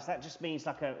 Now guys, that just means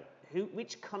like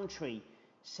which country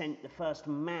sent the first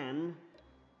man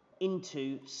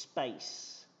into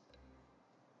space?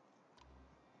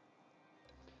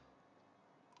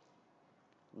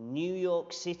 New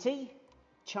York City,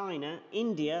 China,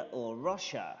 India, or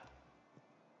Russia?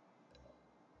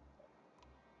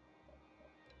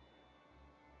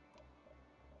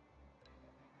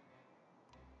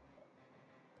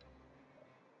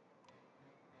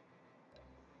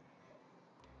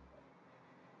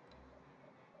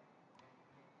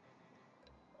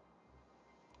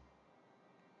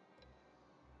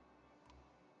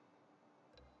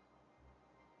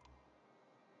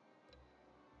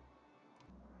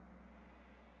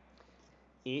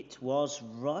 It was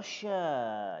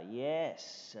Russia,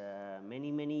 yes.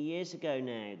 Many years ago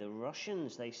now, the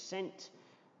Russians, they sent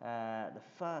the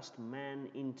first man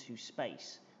into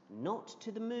space. Not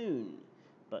to the moon,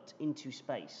 but into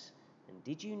space. And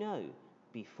did you know,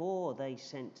 before they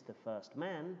sent the first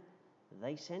man,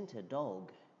 they sent a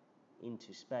dog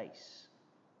into space?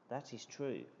 That is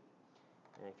true.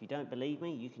 If you don't believe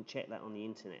me, you can check that on the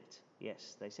internet.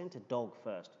 Yes, they sent a dog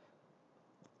first.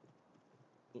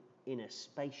 In a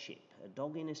spaceship, a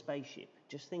dog in a spaceship.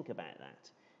 Just think about that.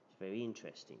 It's very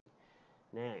interesting.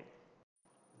 Now,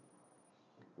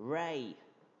 Ray,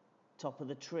 top of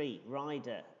the tree,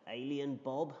 Ryder, Alien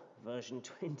Bob, version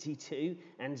 22,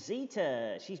 and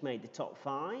Zeta, she's made the top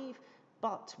 5,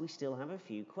 but we still have a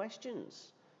few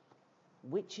questions.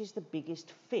 Which is the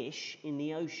biggest fish in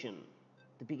the ocean?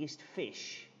 The biggest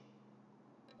fish.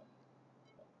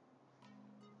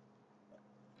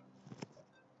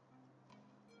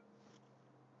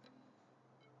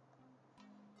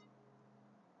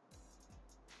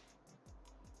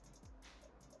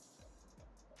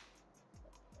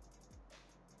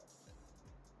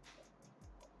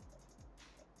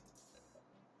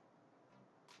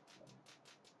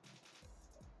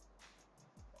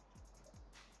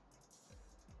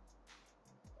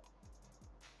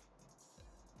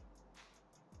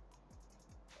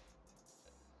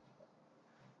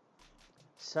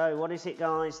 So what is it,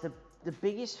 guys? The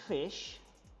biggest fish,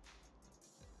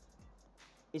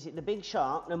 is it the big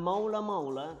shark, the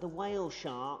mola, the whale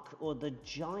shark, or the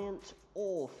giant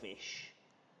oarfish?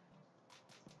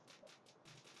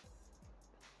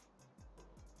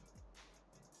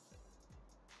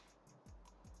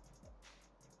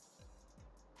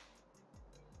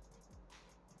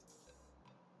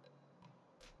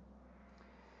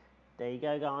 There you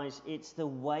go, guys. It's the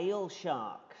whale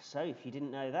shark. So if you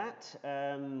didn't know that,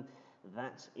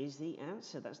 that is the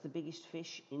answer. That's the biggest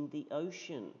fish in the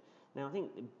ocean. Now, I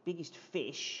think the biggest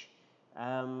fish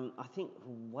I think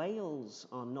whales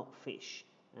are not fish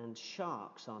and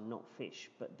sharks are not fish,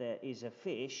 but there is a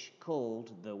fish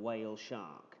called the whale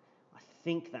shark. I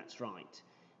think that's right.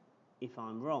 If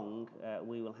I'm wrong,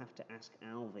 we will have to ask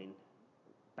Alvin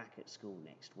back at school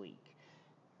next week.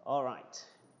 All right,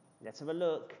 let's have a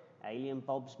look. Alien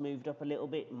Bob's moved up a little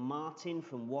bit. Martin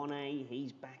from 1A,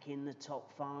 he's back in the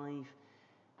top 5.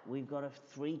 We've got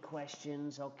 3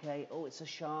 questions, okay. Oh, it's a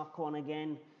shark one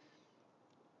again.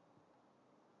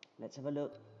 Let's have a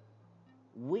look.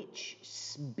 Which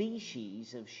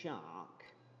species of shark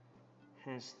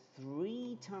has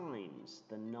 3 times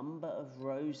the number of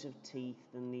rows of teeth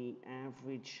than the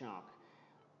average shark?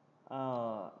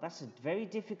 That's a very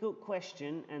difficult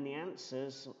question, and the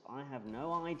answers, I have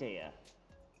no idea.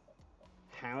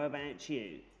 How about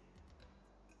you?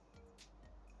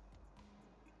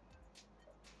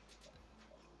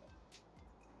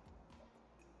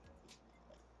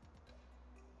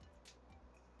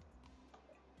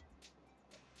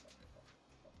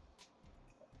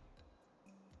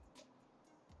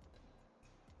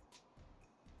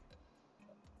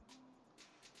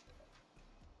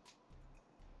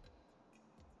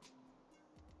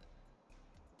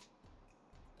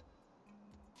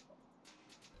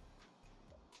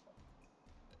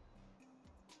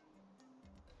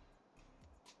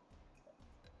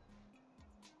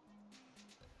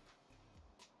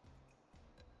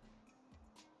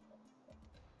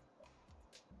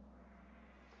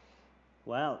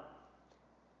 Well,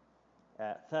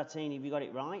 13, have you got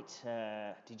it right?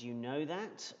 Did you know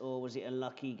that, or was it a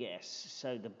lucky guess?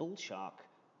 So the bull shark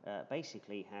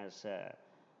basically has,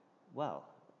 well,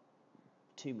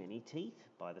 too many teeth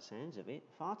by the sounds of it,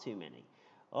 far too many.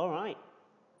 All right,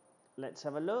 let's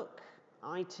have a look.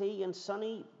 IT and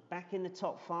Sunny back in the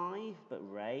top 5, but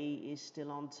Ray is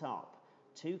still on top.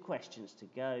 2 questions to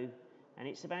go, and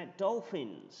it's about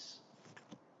dolphins.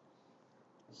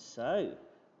 So,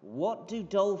 what do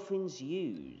dolphins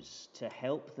use to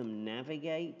help them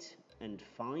navigate and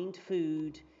find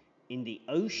food in the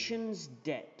ocean's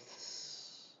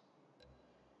depths?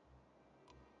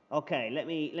 Okay, let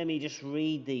me just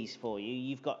read these for you.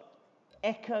 You've got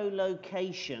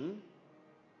echolocation,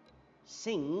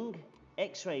 sing,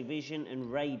 X-ray vision,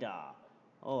 and radar.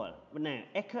 Oh, now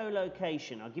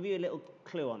echolocation. I'll give you a little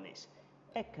clue on this.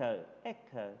 Echo,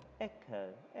 echo, echo,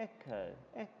 echo,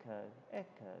 echo,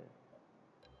 echo.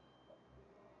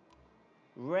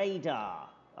 Radar.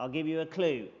 I'll give you a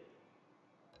clue.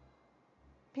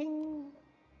 Ping,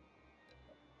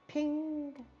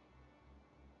 ping,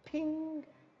 ping.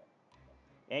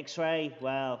 X-ray,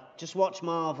 well, just watch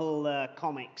Marvel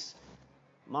comics,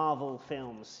 Marvel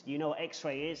films. You know what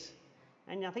X-ray is,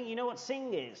 and I think you know what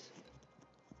sing is.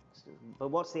 But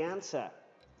what's the answer?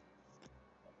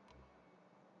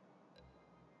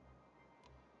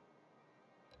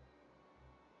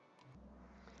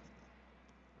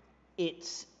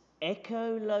 It's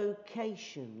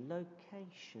echolocation,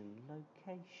 location,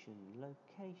 location,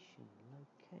 location,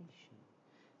 location.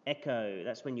 Echo,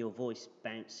 that's when your voice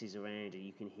bounces around and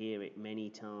you can hear it many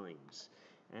times.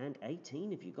 And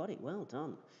 18, if you got it, well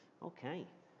done. Okay.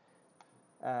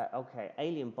 Okay,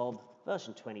 Alien Bob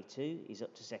version 22 is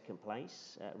up to 2nd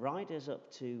place. Ryder's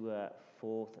up to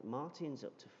 4th. Martin's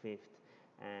up to 5th.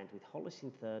 And with Hollis in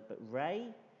 3rd. But Ray,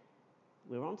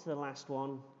 we're on to the last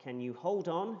one. Can you hold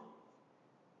on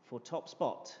for top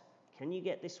spot? Can you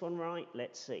get this one right?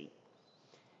 Let's see.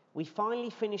 We finally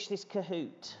finished this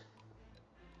Kahoot.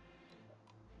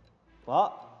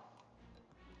 What?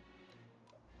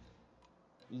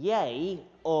 Yay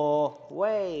or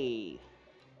way?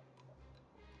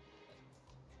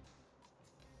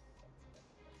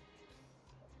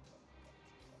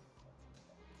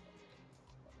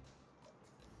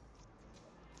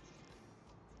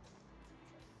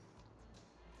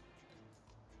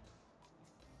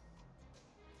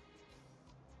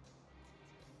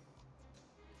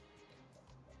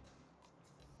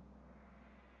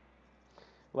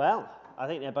 Well, I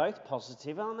think they're both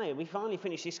positive, aren't they? We finally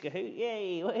finished this Kahoot.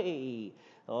 Yay, way.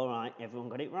 All right, everyone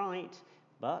got it right.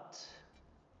 But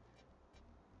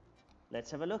let's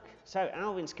have a look. So,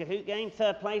 Alvin's Kahoot game,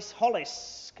 3rd place,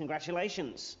 Hollis.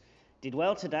 Congratulations. Did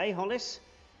well today, Hollis.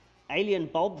 Alien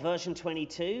Bob version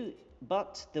 22,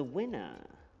 but the winner.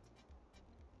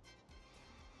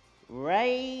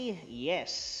 Ray,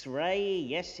 yes,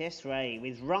 Ray,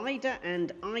 with Ryder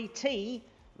and IT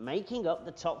making up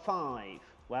the top 5.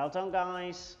 Well done,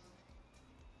 guys.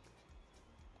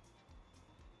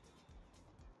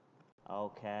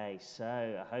 Okay, so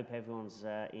I hope everyone's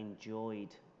enjoyed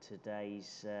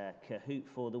today's Kahoot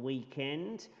for the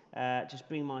weekend. Just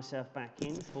bring myself back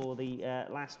in for the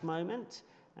last moment.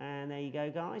 And there you go,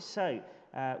 guys. So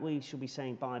we shall be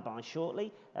saying bye-bye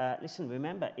shortly. Listen,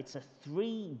 remember, it's a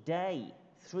three-day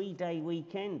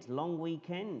weekend, long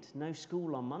weekend. No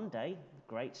school on Monday.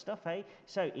 Great stuff, eh?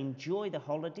 So enjoy the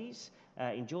holidays,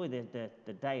 enjoy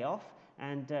the day off,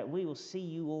 and we will see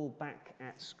you all back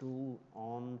at school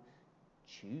on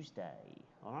Tuesday.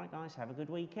 All right, guys, have a good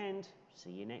weekend.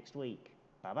 See you next week.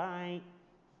 Bye-bye.